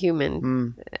is to be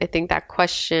human. I think that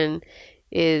question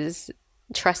is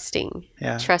trusting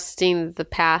the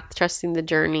path, trusting the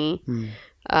journey,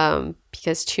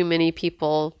 because too many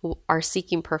people are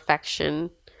seeking perfection,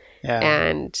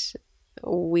 and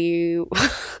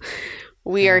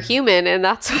we are human, and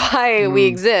that's why we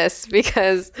exist,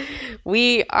 because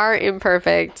we are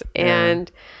imperfect.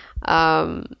 And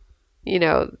I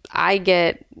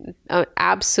get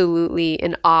absolutely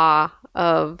in awe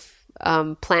of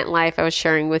plant life. I was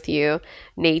sharing with you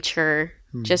nature,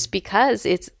 just because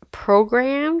it's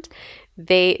programmed.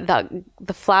 The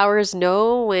flowers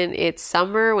know when it's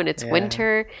summer, when it's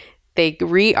winter. They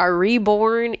are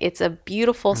reborn. It's a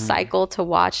beautiful cycle to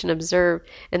watch and observe,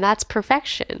 and that's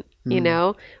perfection.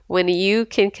 When you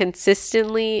can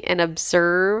consistently and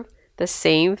observe the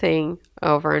same thing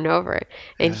over and over,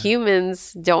 and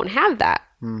humans don't have that.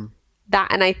 And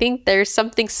I think there's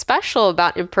something special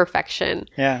about imperfection.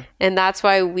 Yeah. And that's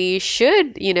why we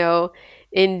should,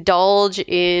 indulge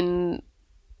in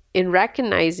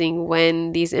recognizing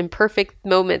when these imperfect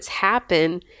moments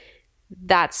happen.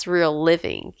 That's real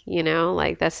living,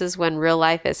 this is when real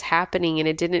life is happening, and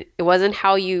it wasn't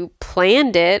how you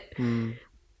planned it,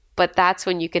 but that's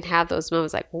when you can have those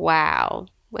moments wow,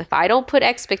 if I don't put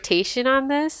expectation on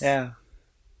this, then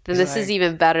this is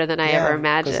even better than I ever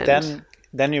imagined.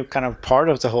 Then you're kind of part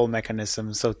of the whole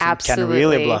mechanism, so things can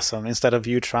really blossom instead of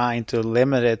you trying to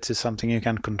limit it to something you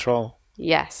can control.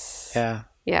 Yes. Yeah.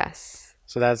 Yes.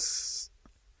 So that's,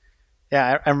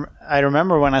 I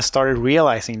remember when I started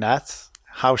realizing that,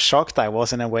 how shocked I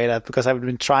was in a way, that because I've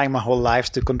been trying my whole life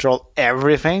to control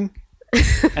everything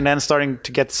and then starting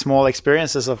to get small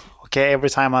experiences of, okay, every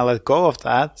time I let go of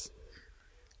that,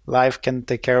 life can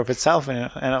take care of itself,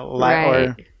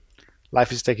 or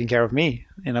life is taking care of me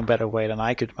in a better way than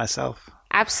I could myself.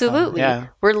 Absolutely.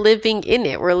 We're living in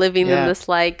it. We're living in this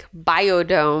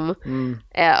biodome,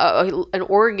 an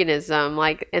organism,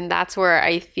 and that's where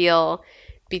I feel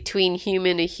between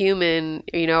human to human,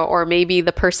 or maybe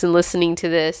the person listening to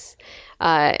this,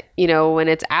 when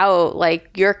it's out,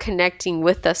 you're connecting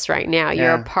with us right now.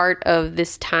 You're a part of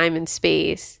this time and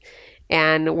space,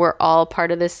 and we're all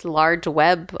part of this large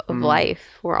web of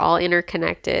life. We're all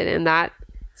interconnected, and that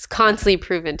is constantly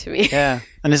proven to me. Yeah.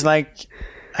 And it's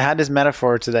I had this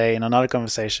metaphor today in another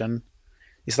conversation.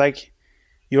 It's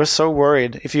you're so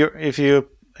worried if you're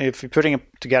putting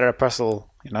together a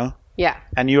puzzle, Yeah.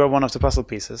 and you are one of the puzzle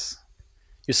pieces.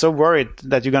 you're so worried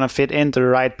that you're going to fit into the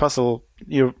right puzzle,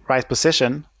 your right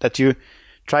position, that you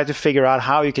try to figure out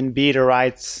how you can be the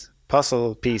right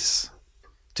puzzle piece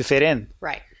to fit in.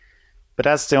 Right. But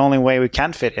that's the only way we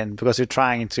can fit in, because you're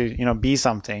trying to, be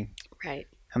something. Right.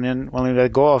 And then when you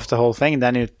let go of the whole thing,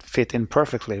 then you fit in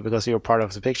perfectly because you're part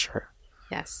of the picture.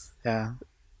 Yes. Yeah.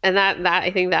 And that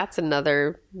I think that's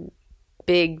another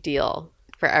big deal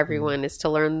for everyone, is to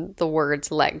learn the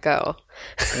words "let go."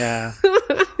 Yeah.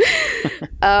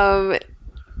 And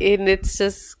it's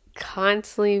just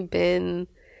constantly been,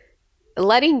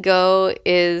 letting go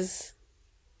is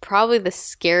probably the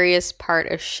scariest part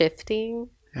of shifting.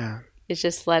 Yeah. It's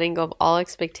just letting go of all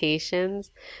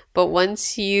expectations. But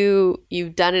once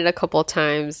you've done it a couple of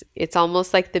times, it's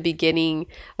almost like the beginning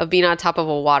of being on top of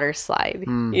a water slide,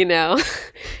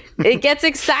 It gets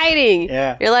exciting.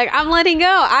 Yeah. You're like, I'm letting go.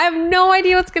 I have no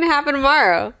idea what's going to happen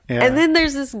tomorrow. Yeah. And then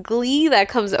there's this glee that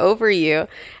comes over you,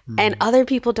 and other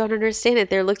people don't understand it.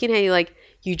 They're looking at you like,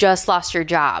 you just lost your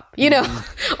job,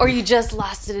 or you just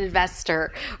lost an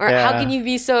investor, or how can you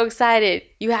be so excited?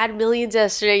 You had millions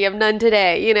yesterday, you have none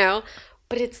today,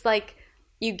 But it's like,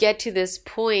 you get to this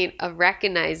point of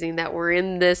recognizing that we're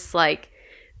in this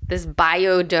this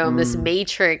biodome, this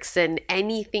matrix, and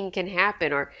anything can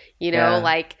happen. Or,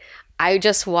 like, I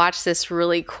just watched this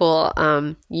really cool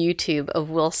YouTube of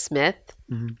Will Smith,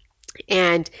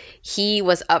 and he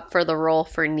was up for the role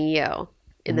for Neo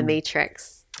in the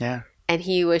Matrix. Yeah. And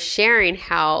he was sharing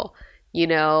how,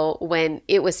 when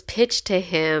it was pitched to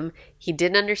him, he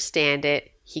didn't understand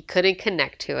it. He couldn't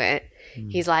connect to it.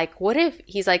 He's like,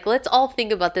 let's all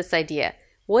think about this idea.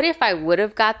 What if I would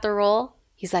have got the role?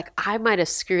 He's like, I might have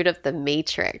screwed up the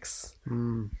Matrix.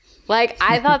 Like,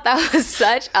 I thought that was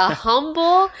such a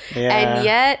humble and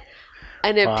yet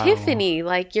an epiphany.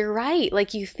 Like, you're right.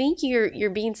 Like, you think you're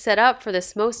being set up for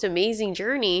this most amazing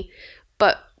journey,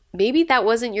 but maybe that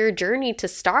wasn't your journey to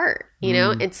start,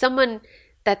 and someone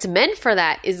that's meant for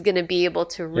that is going to be able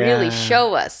to really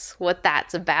show us what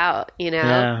that's about,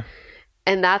 Yeah.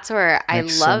 And that's where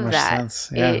Makes I love so much that.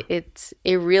 sense. Yeah.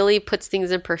 It really puts things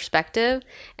in perspective.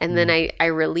 And then I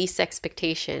release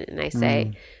expectation, and I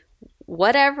say,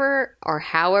 whatever or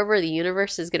however the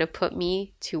universe is going to put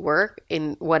me to work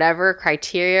in whatever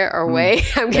criteria or way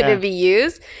I'm going to be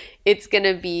used, it's going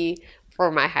to be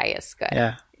for my highest good.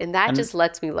 Yeah. And that just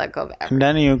lets me let go of everything. And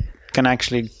then you can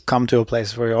actually come to a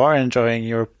place where you are enjoying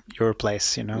your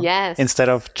place, Yes. Instead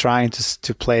of trying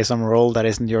to play some role that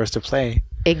isn't yours to play.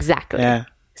 Exactly. Yeah.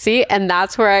 See, and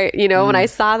that's where I, when I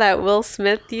saw that Will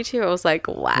Smith YouTube, I was like,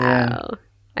 wow.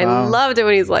 Yeah. I loved it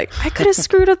when he's like, I could have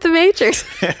screwed up the Matrix.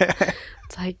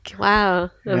 It's like, wow,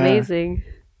 amazing.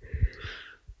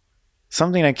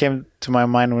 Something that came to my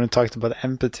mind when we talked about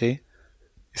empathy,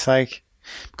 it's like,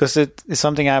 because it is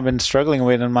something I've been struggling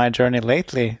with in my journey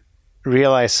lately,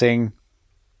 realizing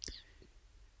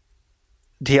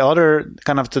the other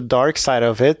kind of the dark side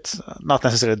of it, not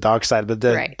necessarily the dark side, but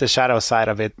the shadow side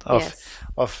of it,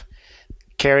 of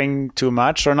caring too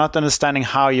much or not understanding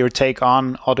how you take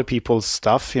on other people's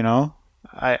stuff,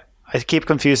 I keep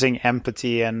confusing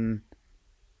empathy and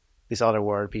this other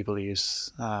word people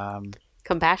use.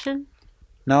 Compassion?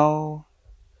 No.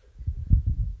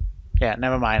 Yeah,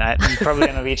 never mind. It's probably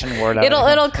a Norwegian word.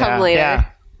 It'll come later. Yeah.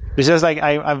 It's just like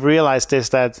I've realized this,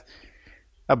 that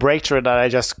a breakthrough that I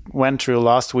just went through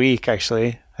last week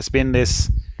actually has been this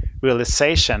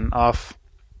realization of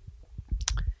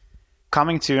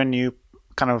coming to a new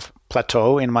kind of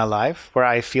plateau in my life where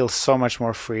I feel so much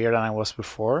more freer than I was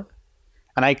before.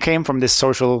 And I came from this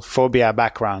social phobia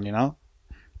background,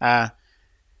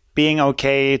 being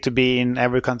okay to be in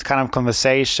every kind of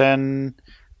conversation,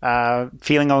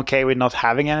 feeling okay with not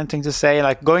having anything to say,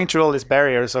 like going through all these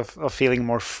barriers of feeling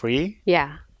more free.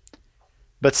 Yeah.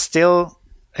 But still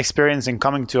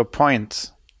coming to a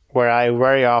point where I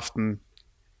very often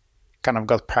kind of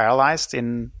got paralyzed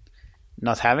in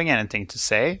not having anything to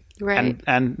say,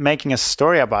 and making a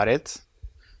story about it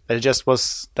that it just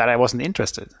was that I wasn't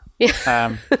interested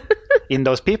in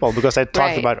those people, because I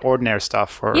talked about ordinary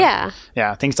stuff or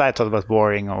things that I thought was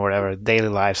boring or whatever, daily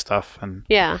life stuff and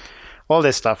all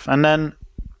this stuff. And then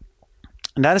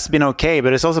that has been okay,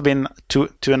 but it's also been to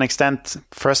an extent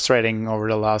frustrating over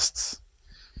the last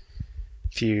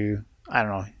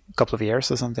couple of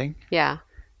years or something. Yeah.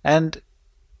 And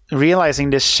realizing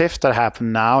this shift that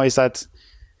happened now is that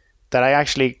I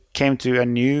actually came to a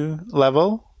new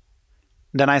level.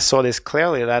 Then I saw this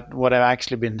clearly, that what had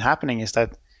actually been happening is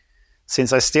that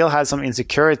since I still had some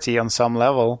insecurity on some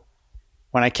level,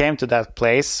 when I came to that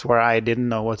place where I didn't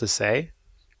know what to say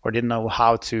or didn't know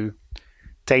how to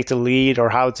take the lead or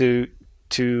how to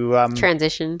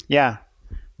transition. Yeah.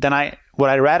 Then I what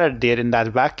I rather did in that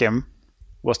vacuum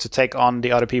was to take on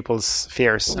the other people's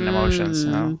fears and emotions,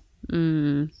 you know.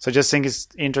 So I just think it's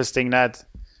interesting that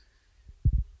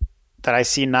I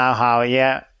see now how,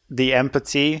 the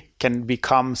empathy can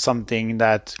become something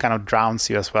that kind of drowns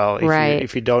you as well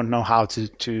if you don't know how to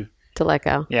let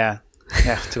go.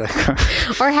 To let go.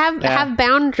 Or have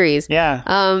boundaries.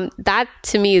 That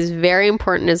to me is very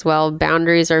important as well.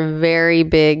 Boundaries are very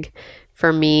big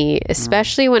for me,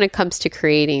 especially when it comes to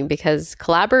creating, because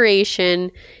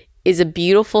collaboration is a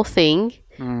beautiful thing,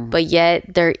 but yet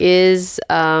there is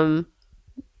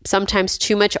sometimes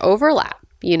too much overlap.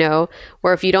 You know,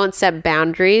 where if you don't set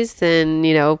boundaries, then,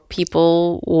 you know,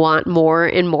 people want more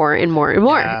and more and more and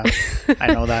more. Yeah, I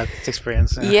know that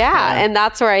experience. And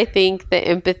that's where I think the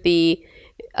empathy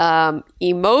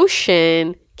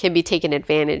emotion can be taken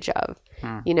advantage of,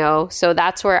 you know? So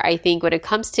that's where I think when it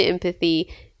comes to empathy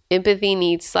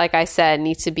needs, like I said,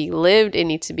 needs to be lived, it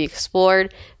needs to be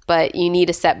explored, but you need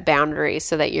to set boundaries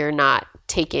so that you're not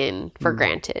taken for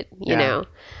granted, you know?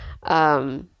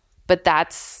 But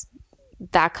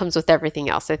that comes with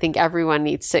everything else. I think everyone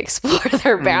needs to explore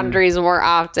their boundaries more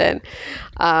often,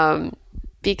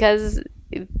 because,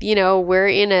 you know, we're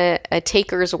in a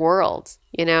taker's world,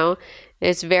 you know.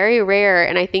 It's very rare,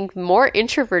 and I think more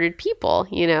introverted people,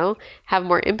 you know, have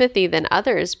more empathy than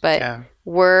others, but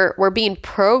we're being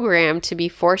programmed to be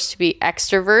forced to be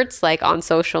extroverts, like on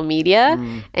social media,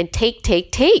 and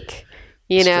take,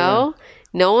 you know. True.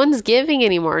 No one's giving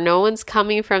anymore. No one's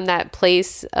coming from that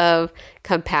place of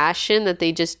compassion that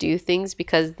they just do things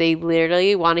because they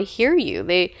literally want to hear you.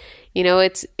 They, you know,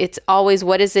 it's always,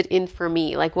 what is it in for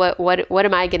me? Like, what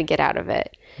am I going to get out of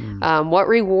it? What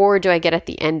reward do I get at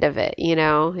the end of it? You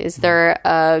know, is there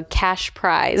a cash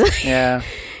prize?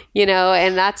 You know,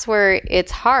 and that's where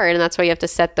it's hard. And that's why you have to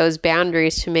set those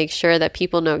boundaries to make sure that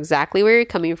people know exactly where you're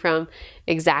coming from,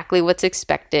 exactly what's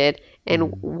expected,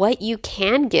 and what you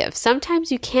can give.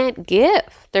 Sometimes you can't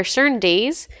give. There's certain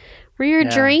days where you're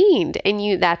drained,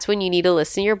 and that's when you need to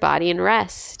listen to your body and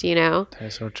rest, you know?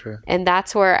 That's so true. And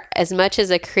that's where, as much as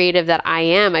a creative that I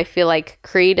am, I feel like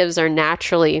creatives are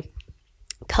naturally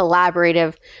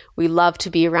collaborative. We love to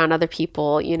be around other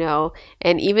people, you know,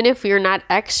 and even if you're not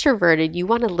extroverted, you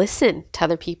want to listen to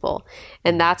other people.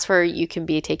 And that's where you can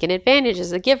be taken advantage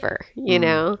as a giver, you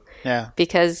know,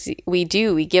 because we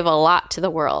give a lot to the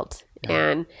world.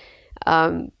 And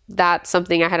that's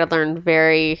something I had to learn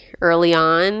very early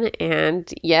on,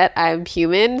 and yet I'm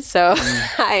human, so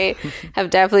I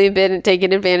have definitely been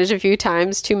taken advantage a few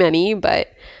times, too many,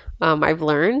 but I've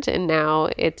learned, and now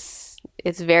it's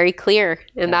very clear.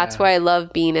 And that's why I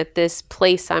love being at this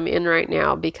place I'm in right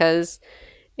now, because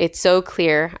it's so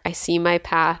clear. I see my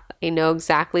path. I know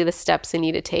exactly the steps I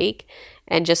need to take,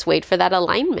 and just wait for that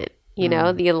alignment, you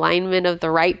know, the alignment of the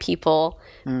right people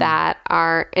that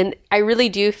are, and I really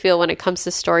do feel when it comes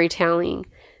to storytelling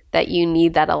that you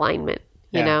need that alignment,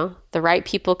 you know, the right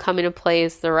people come into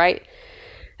place,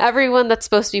 everyone that's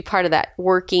supposed to be part of that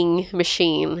working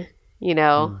machine, you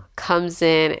know, comes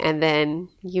in, and then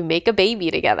you make a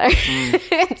baby together.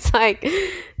 It's like,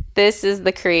 this is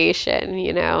the creation,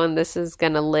 you know, and this is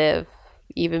going to live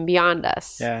even beyond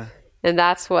us. And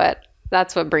that's what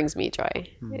brings me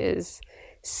joy, is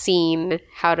seeing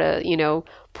how to, you know,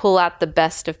 pull out the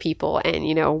best of people and,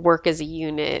 you know, work as a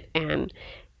unit and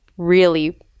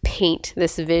really paint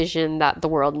this vision that the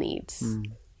world needs.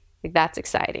 Like, that's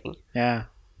exciting. That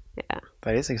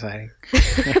is exciting.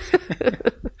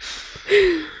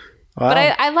 Wow. But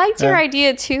I liked your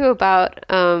idea too about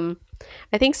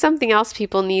I think something else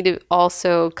people need to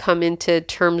also come into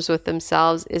terms with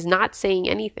themselves is not saying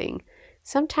anything.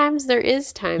 Sometimes there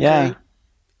is time where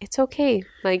it's okay.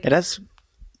 Like,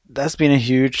 that's been a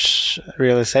huge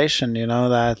realization, you know,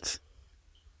 that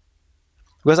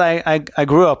because I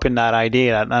grew up in that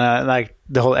idea, and I like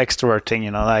the whole extrovert thing,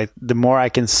 you know, like the more I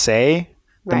can say,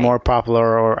 the more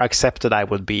popular or accepted I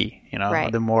would be, you know,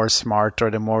 the more smart or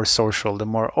the more social, the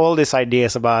more all these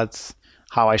ideas about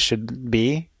how I should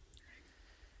be.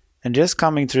 And just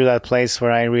coming through that place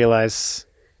where I realize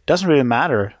it doesn't really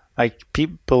matter. Like,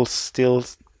 people still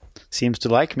seems to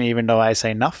like me even though I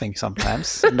say nothing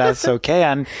sometimes. And that's okay.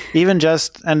 And even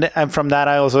just, and from that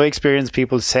I also experience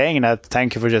people saying that,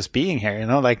 thank you for just being here, you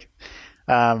know, like,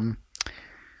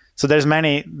 so there's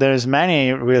many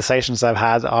realizations I've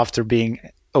had after being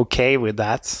okay with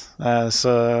that.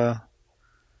 So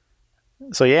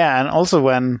yeah. And also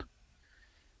when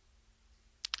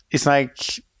it's like,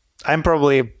 I'm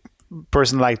probably a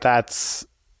person like that,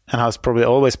 and has probably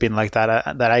always been like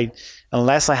that, that I,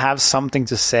 unless I have something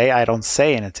to say, I don't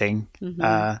say anything.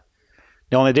 The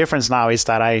only difference now is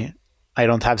that I I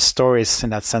don't have stories in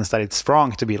that sense that it's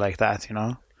wrong to be like that,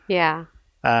 Yeah.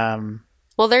 Um,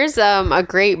 Well, there's a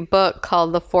great book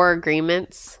called The Four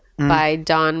Agreements by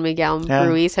Don Miguel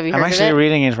Ruiz. Have you heard of it? I'm actually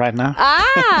reading it right now.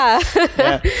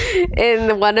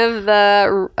 And one of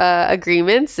the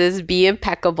agreements is be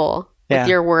impeccable with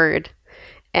your word.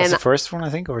 And that's the first one, I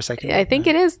think, or second? I think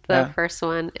it is the first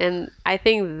one. And I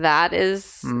think that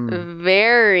is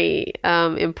very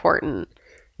important.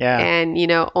 Yeah. And,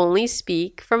 only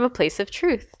speak from a place of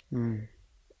truth. And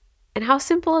how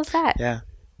simple is that? Yeah.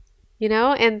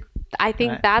 And I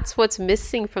think that's what's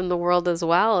missing from the world as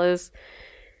well is,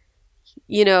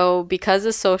 because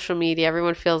of social media,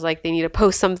 everyone feels like they need to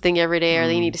post something every day or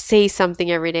they need to say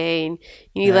something every day. And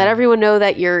you need to let everyone know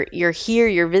that you're here,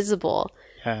 you're visible.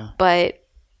 Yeah. But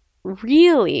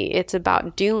really, it's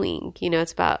about doing,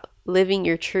 it's about living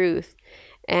your truth.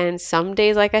 And some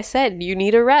days, like I said, you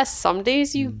need a rest. Some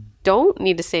days you don't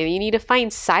need to say, you need to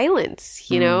find silence,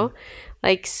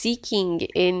 like seeking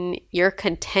in your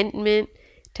contentment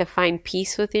to find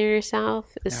peace within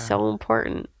yourself is so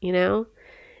important,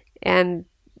 And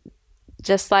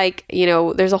just like,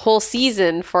 there's a whole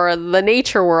season for the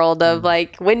nature world of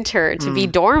like winter to be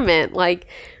dormant. Like,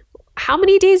 how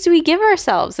many days do we give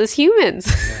ourselves as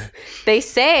humans? They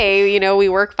say, we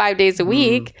work 5 days a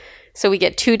week. So we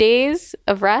get 2 days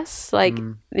of rest. Like,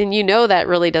 and that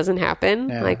really doesn't happen.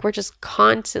 Yeah. Like, we're just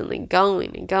constantly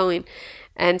going and going.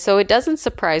 And so it doesn't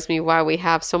surprise me why we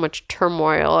have so much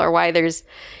turmoil or why there's,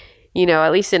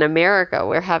 at least in America,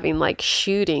 we're having like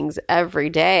shootings every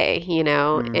day,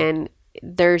 and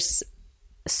there's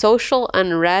social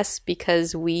unrest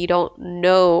because we don't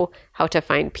know how to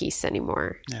find peace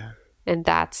anymore. Yeah. And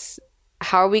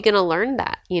how are we going to learn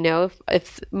that?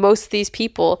 If most of these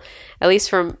people, at least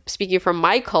from speaking from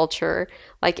my culture,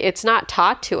 like it's not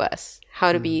taught to us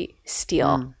how to be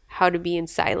still, how to be in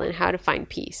silent, how to find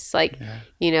peace. Like,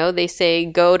 they say,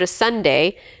 go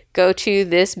to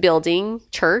this building,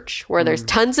 church, where there's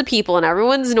tons of people and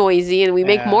everyone's noisy and we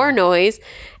make more noise.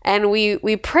 And we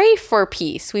pray for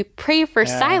peace. We pray for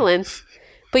silence.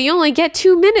 But you only get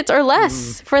 2 minutes or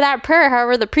less for that prayer.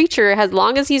 However, the preacher, as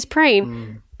long as he's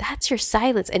praying, that's your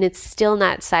silence. And it's still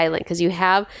not silent because you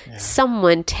have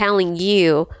someone telling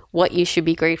you what you should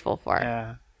be grateful for.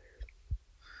 Yeah.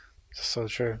 So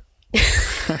true.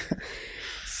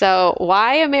 So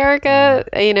why America,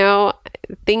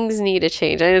 things need to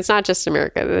change. And it's not just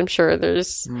America. I'm sure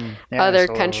there's other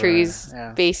countries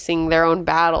facing their own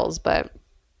battles. But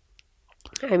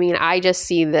I mean, I just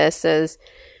see this as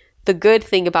the good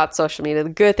thing about social media, the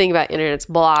good thing about internet's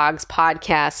blogs,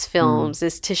 podcasts, films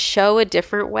is to show a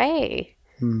different way.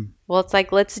 Well, it's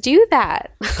like, let's do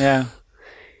that. Yeah.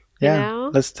 Yeah.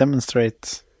 Let's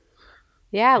demonstrate.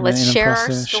 Yeah. Let's share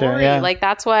our story. Like,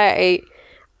 that's why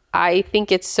I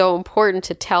think it's so important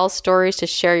to tell stories, to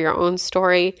share your own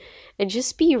story and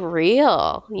just be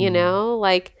real,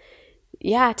 like,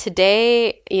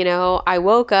 today, I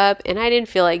woke up and I didn't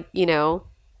feel like,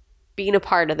 being a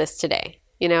part of this today.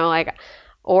 We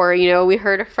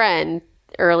heard a friend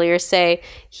earlier say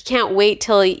he can't wait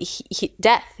till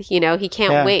death, he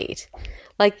can't wait.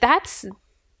 Like that's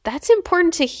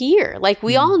important to hear. Like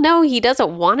we all know he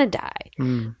doesn't want to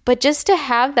die, but just to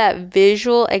have that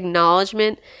visual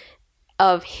acknowledgement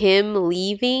of him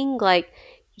leaving, like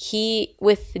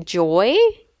with joy,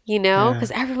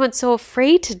 because everyone's so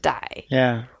afraid to die.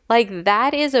 Yeah. Like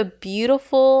that is a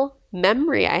beautiful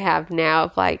memory I have now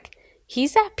of like,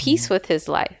 he's at peace with his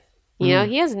life. He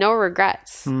has no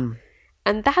regrets.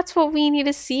 And that's what we need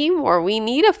to see more. We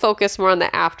need to focus more on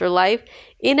the afterlife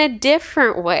in a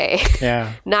different way.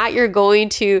 Yeah. Not you're going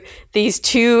to these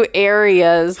two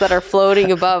areas that are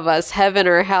floating above us, heaven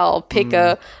or hell. Pick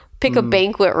a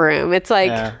banquet room. It's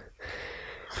like,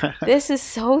 this is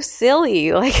so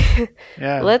silly. Like,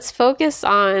 let's focus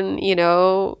on,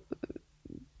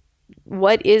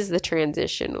 what is the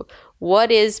transition?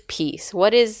 What is peace?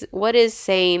 What is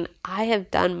saying, I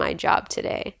have done my job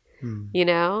today?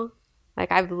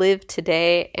 Like I've lived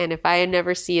today, and if I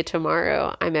never see you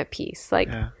tomorrow, I'm at peace. Like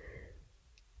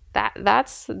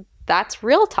that's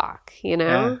real talk,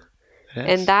 and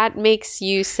that makes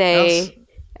you say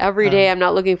every day, I'm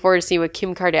not looking forward to seeing what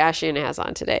Kim Kardashian has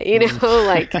on today.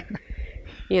 Like,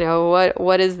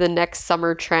 what is the next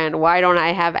summer trend? Why don't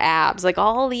I have abs? Like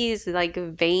all these like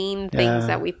vain things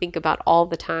that we think about all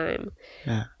the time.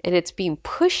 Yeah. And it's being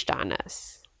pushed on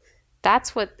us.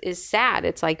 That's what is sad.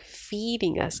 It's like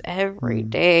feeding us every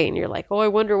day. And you're like, oh, I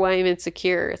wonder why I'm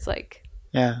insecure. It's like.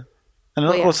 Yeah. And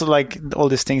also like all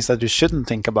these things that you shouldn't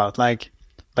think about. Like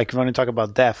when you talk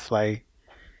about death, like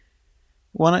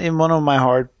in one of my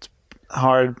hard,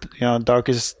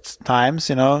 darkest times,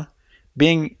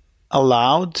 being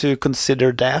allowed to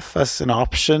consider death as an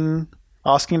option,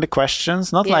 asking the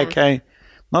questions. Not like I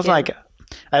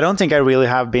don't think I really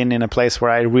have been in a place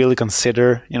where I really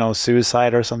consider,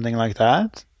 suicide or something like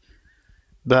that.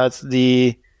 But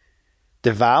the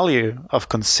value of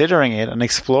considering it and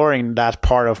exploring that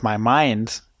part of my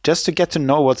mind just to get to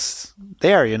know what's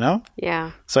there,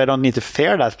 Yeah. So I don't need to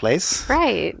fear that place.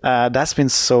 Right. That's been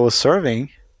so serving.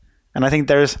 And I think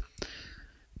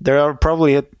there are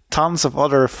probably tons of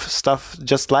other stuff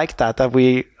just like that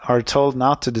we are told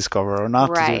not to discover or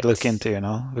not to look into,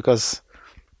 because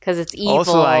it's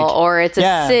evil or it's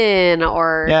a sin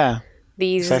or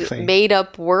these made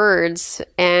up words.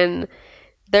 And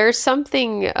there's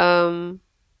something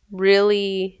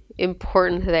really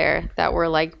important there that we're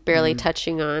like barely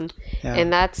touching on. Yeah.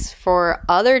 And that's for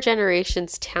other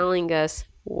generations telling us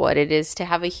what it is to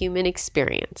have a human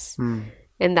experience.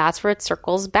 And that's where it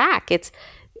circles back.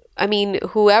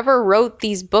 Whoever wrote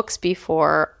these books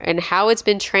before and how it's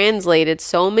been translated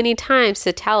so many times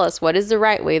to tell us what is the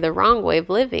right way, the wrong way of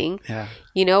living. Yeah.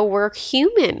 We're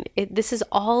human. This is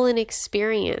all an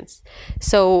experience.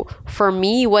 So for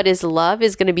me, what is love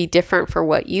is going to be different for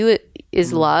what you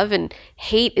is love, and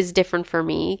hate is different for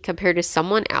me compared to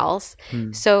someone else.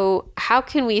 So how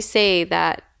can we say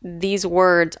that these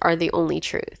words are the only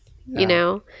truth,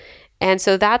 And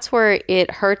so that's where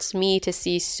it hurts me to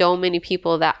see so many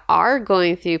people that are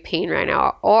going through pain right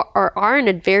now or are in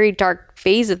a very dark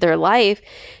phase of their life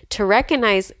to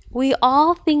recognize we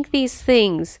all think these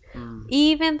things.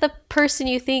 Even the person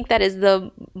you think that is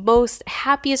the most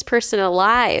happiest person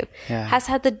alive has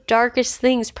had the darkest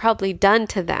things probably done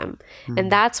to them.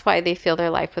 And that's why they fill their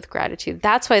life with gratitude.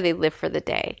 That's why they live for the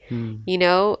day.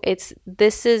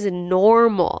 This is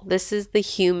normal. This is the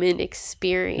human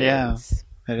experience. Yeah.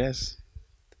 It is.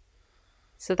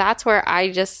 So that's where I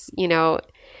just,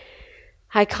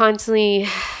 I constantly,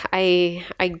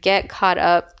 I get caught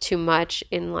up too much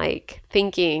in like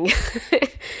thinking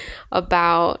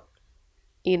about,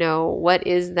 what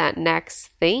is that next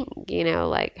thing,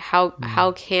 like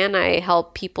how can I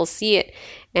help people see it?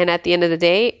 And at the end of the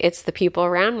day, it's the people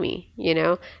around me,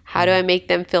 how do I make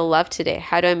them feel loved today?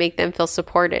 How do I make them feel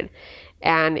supported?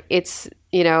 And it's,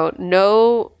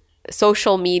 no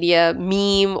social media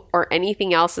meme or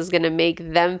anything else is going to make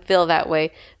them feel that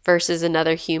way versus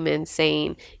another human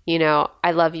saying,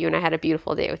 I love you and I had a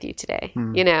beautiful day with you today,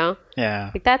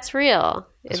 Yeah. Like that's real.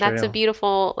 And that's a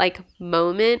beautiful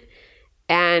moment.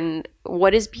 And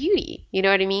what is beauty? You know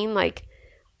what I mean? Like,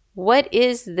 what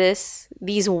is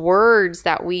these words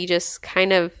that we just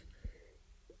kind of,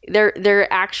 they're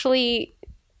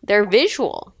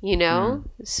visual,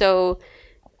 So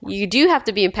you do have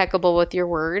to be impeccable with your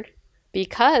word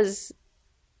because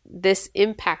this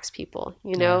impacts people,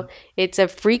 It's a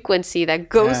frequency that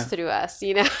goes through us,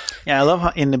 Yeah, I love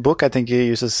how in the book, I think you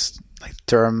use this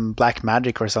term black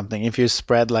magic or something. If you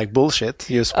spread like bullshit,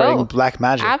 you're spreading black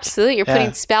magic. Absolutely. You're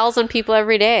putting spells on people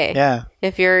every day. Yeah.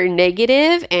 If you're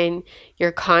negative and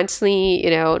you're constantly,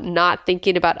 not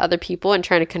thinking about other people and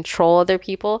trying to control other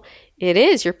people,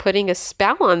 you're putting a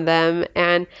spell on them.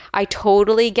 And I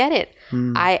totally get it.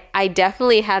 I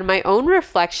definitely had my own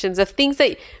reflections of things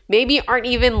that maybe aren't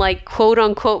even like quote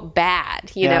unquote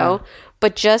bad,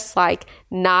 but just like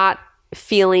not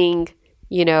feeling,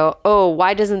 oh,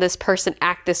 why doesn't this person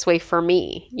act this way for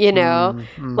me?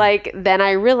 Like then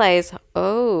I realize,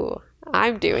 oh,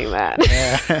 I'm doing that.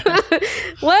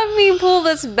 Let me pull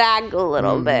this back a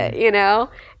little bit,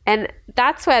 And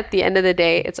that's why at the end of the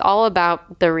day, it's all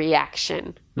about the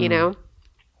reaction,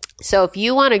 So if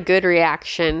you want a good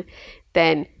reaction,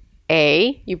 then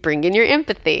you bring in your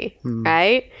empathy,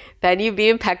 right? Then you be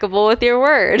impeccable with your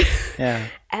word. Yeah.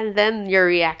 And then your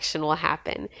reaction will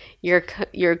happen.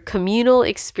 Your communal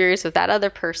experience with that other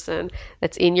person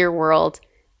that's in your world,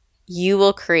 you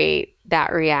will create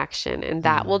that reaction. And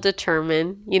that will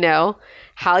determine,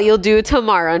 how you'll do it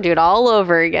tomorrow and do it all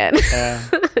over again.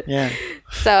 Yeah.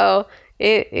 So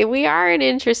we are in an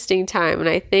interesting time.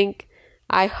 And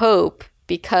I hope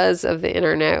because of the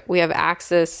internet, we have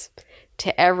access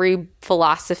to every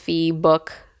philosophy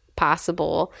book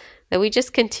possible, that we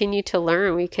just continue to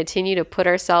learn. We continue to put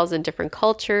ourselves in different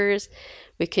cultures.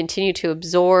 We continue to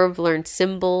absorb, learn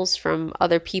symbols from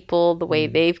other people, the way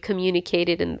they've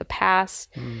communicated in the past.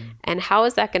 And how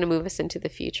is that going to move us into the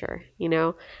future?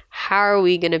 How are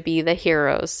we going to be the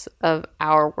heroes of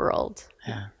our world?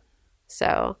 Yeah.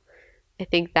 So I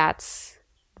think that's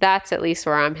at least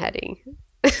where I'm heading.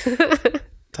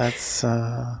 That's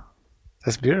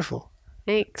beautiful.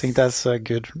 Thanks. I think that's a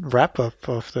good wrap up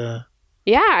of the...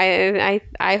 Yeah,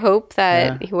 I hope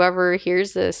that whoever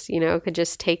hears this, could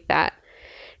just take that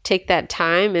take that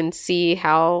time and see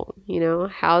how,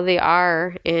 how they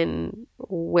are and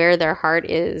where their heart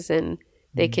is, and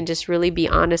they can just really be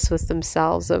honest with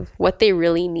themselves of what they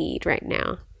really need right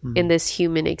now in this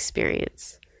human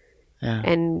experience. Yeah.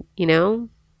 And,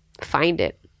 find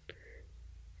it.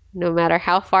 No matter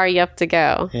how far you have to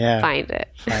go, find it.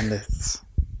 Find it.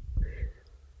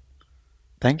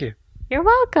 Thank you. You're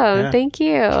welcome. Yeah. Thank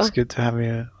you. It's good to have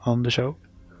you on the show.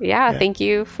 Yeah, thank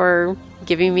you for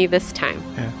giving me this time.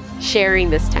 Yeah. Sharing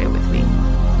this time with me.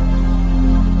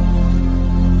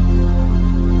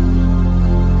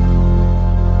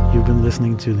 You've been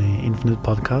listening to the Infinite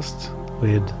Podcast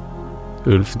with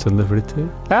Ulf Tønderflitter.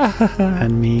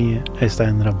 and me,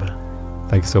 Øystein Rabbe.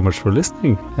 Thank you so much for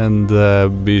listening. And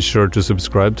be sure to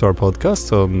subscribe to our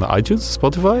podcast on iTunes,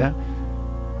 Spotify. Yeah.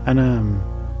 And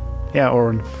or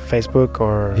on Facebook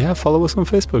or Follow us on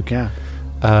Facebook. Yeah.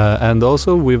 And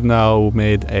also we've now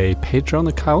made a Patreon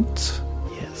account.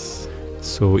 Yes.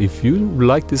 So if you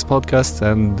like this podcast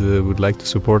and would like to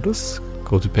support us,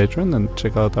 go to Patreon and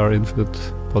check out our Infinite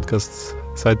Podcasts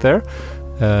site there.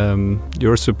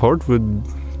 Your support would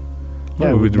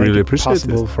we'd really appreciate it. It's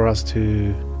possible for us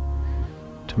to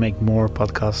make more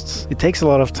podcasts. It takes a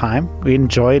lot of time. We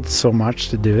enjoy it so much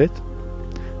to do it,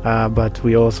 but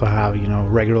we also have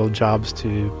regular jobs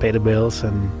to pay the bills,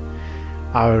 and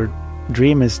our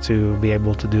dream is to be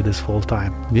able to do this full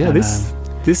time. Yeah, and,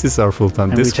 this is our full time.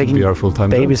 And This will be our full time.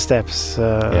 Baby steps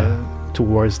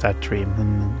towards that dream,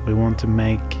 and we want to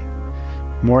make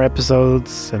more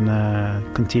episodes and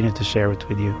continue to share it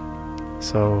with you.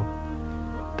 So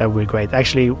that would be great.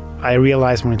 Actually, I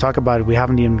realized when we talk about it, we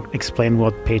haven't even explained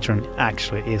what Patreon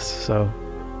actually is. So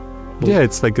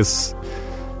it's like a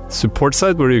support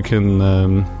site where you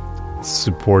can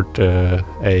support a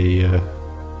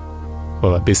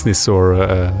business or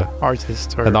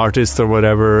artist or an artist or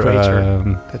whatever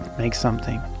that makes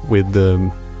something with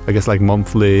I guess like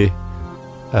monthly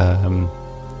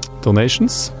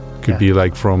donations. Could be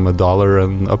like from $1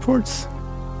 and upwards.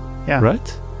 Yeah.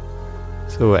 Right?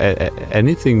 So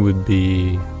anything would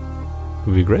be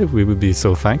great. We would be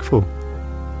so thankful.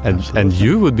 And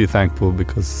you would be thankful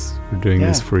because we're doing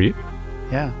this for you.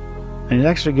 Yeah. And it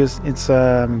actually gives it's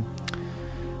a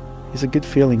good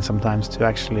feeling sometimes to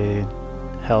actually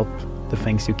help the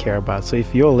things you care about. So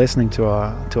if you're listening to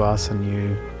us and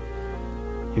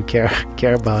you care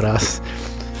about us,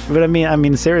 but I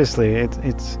mean seriously,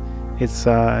 it's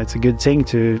a good thing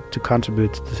to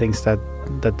contribute to the things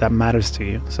that matters to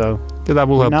you. So that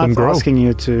will help them grow. We're not asking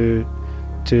you to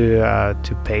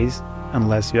pay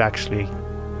unless you actually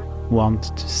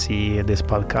want to see this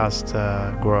podcast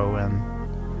grow and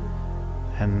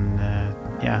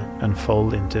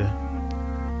unfold into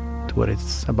what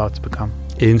it's about to become.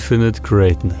 Infinite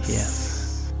greatness.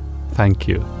 Yes. Thank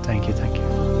you. Thank you.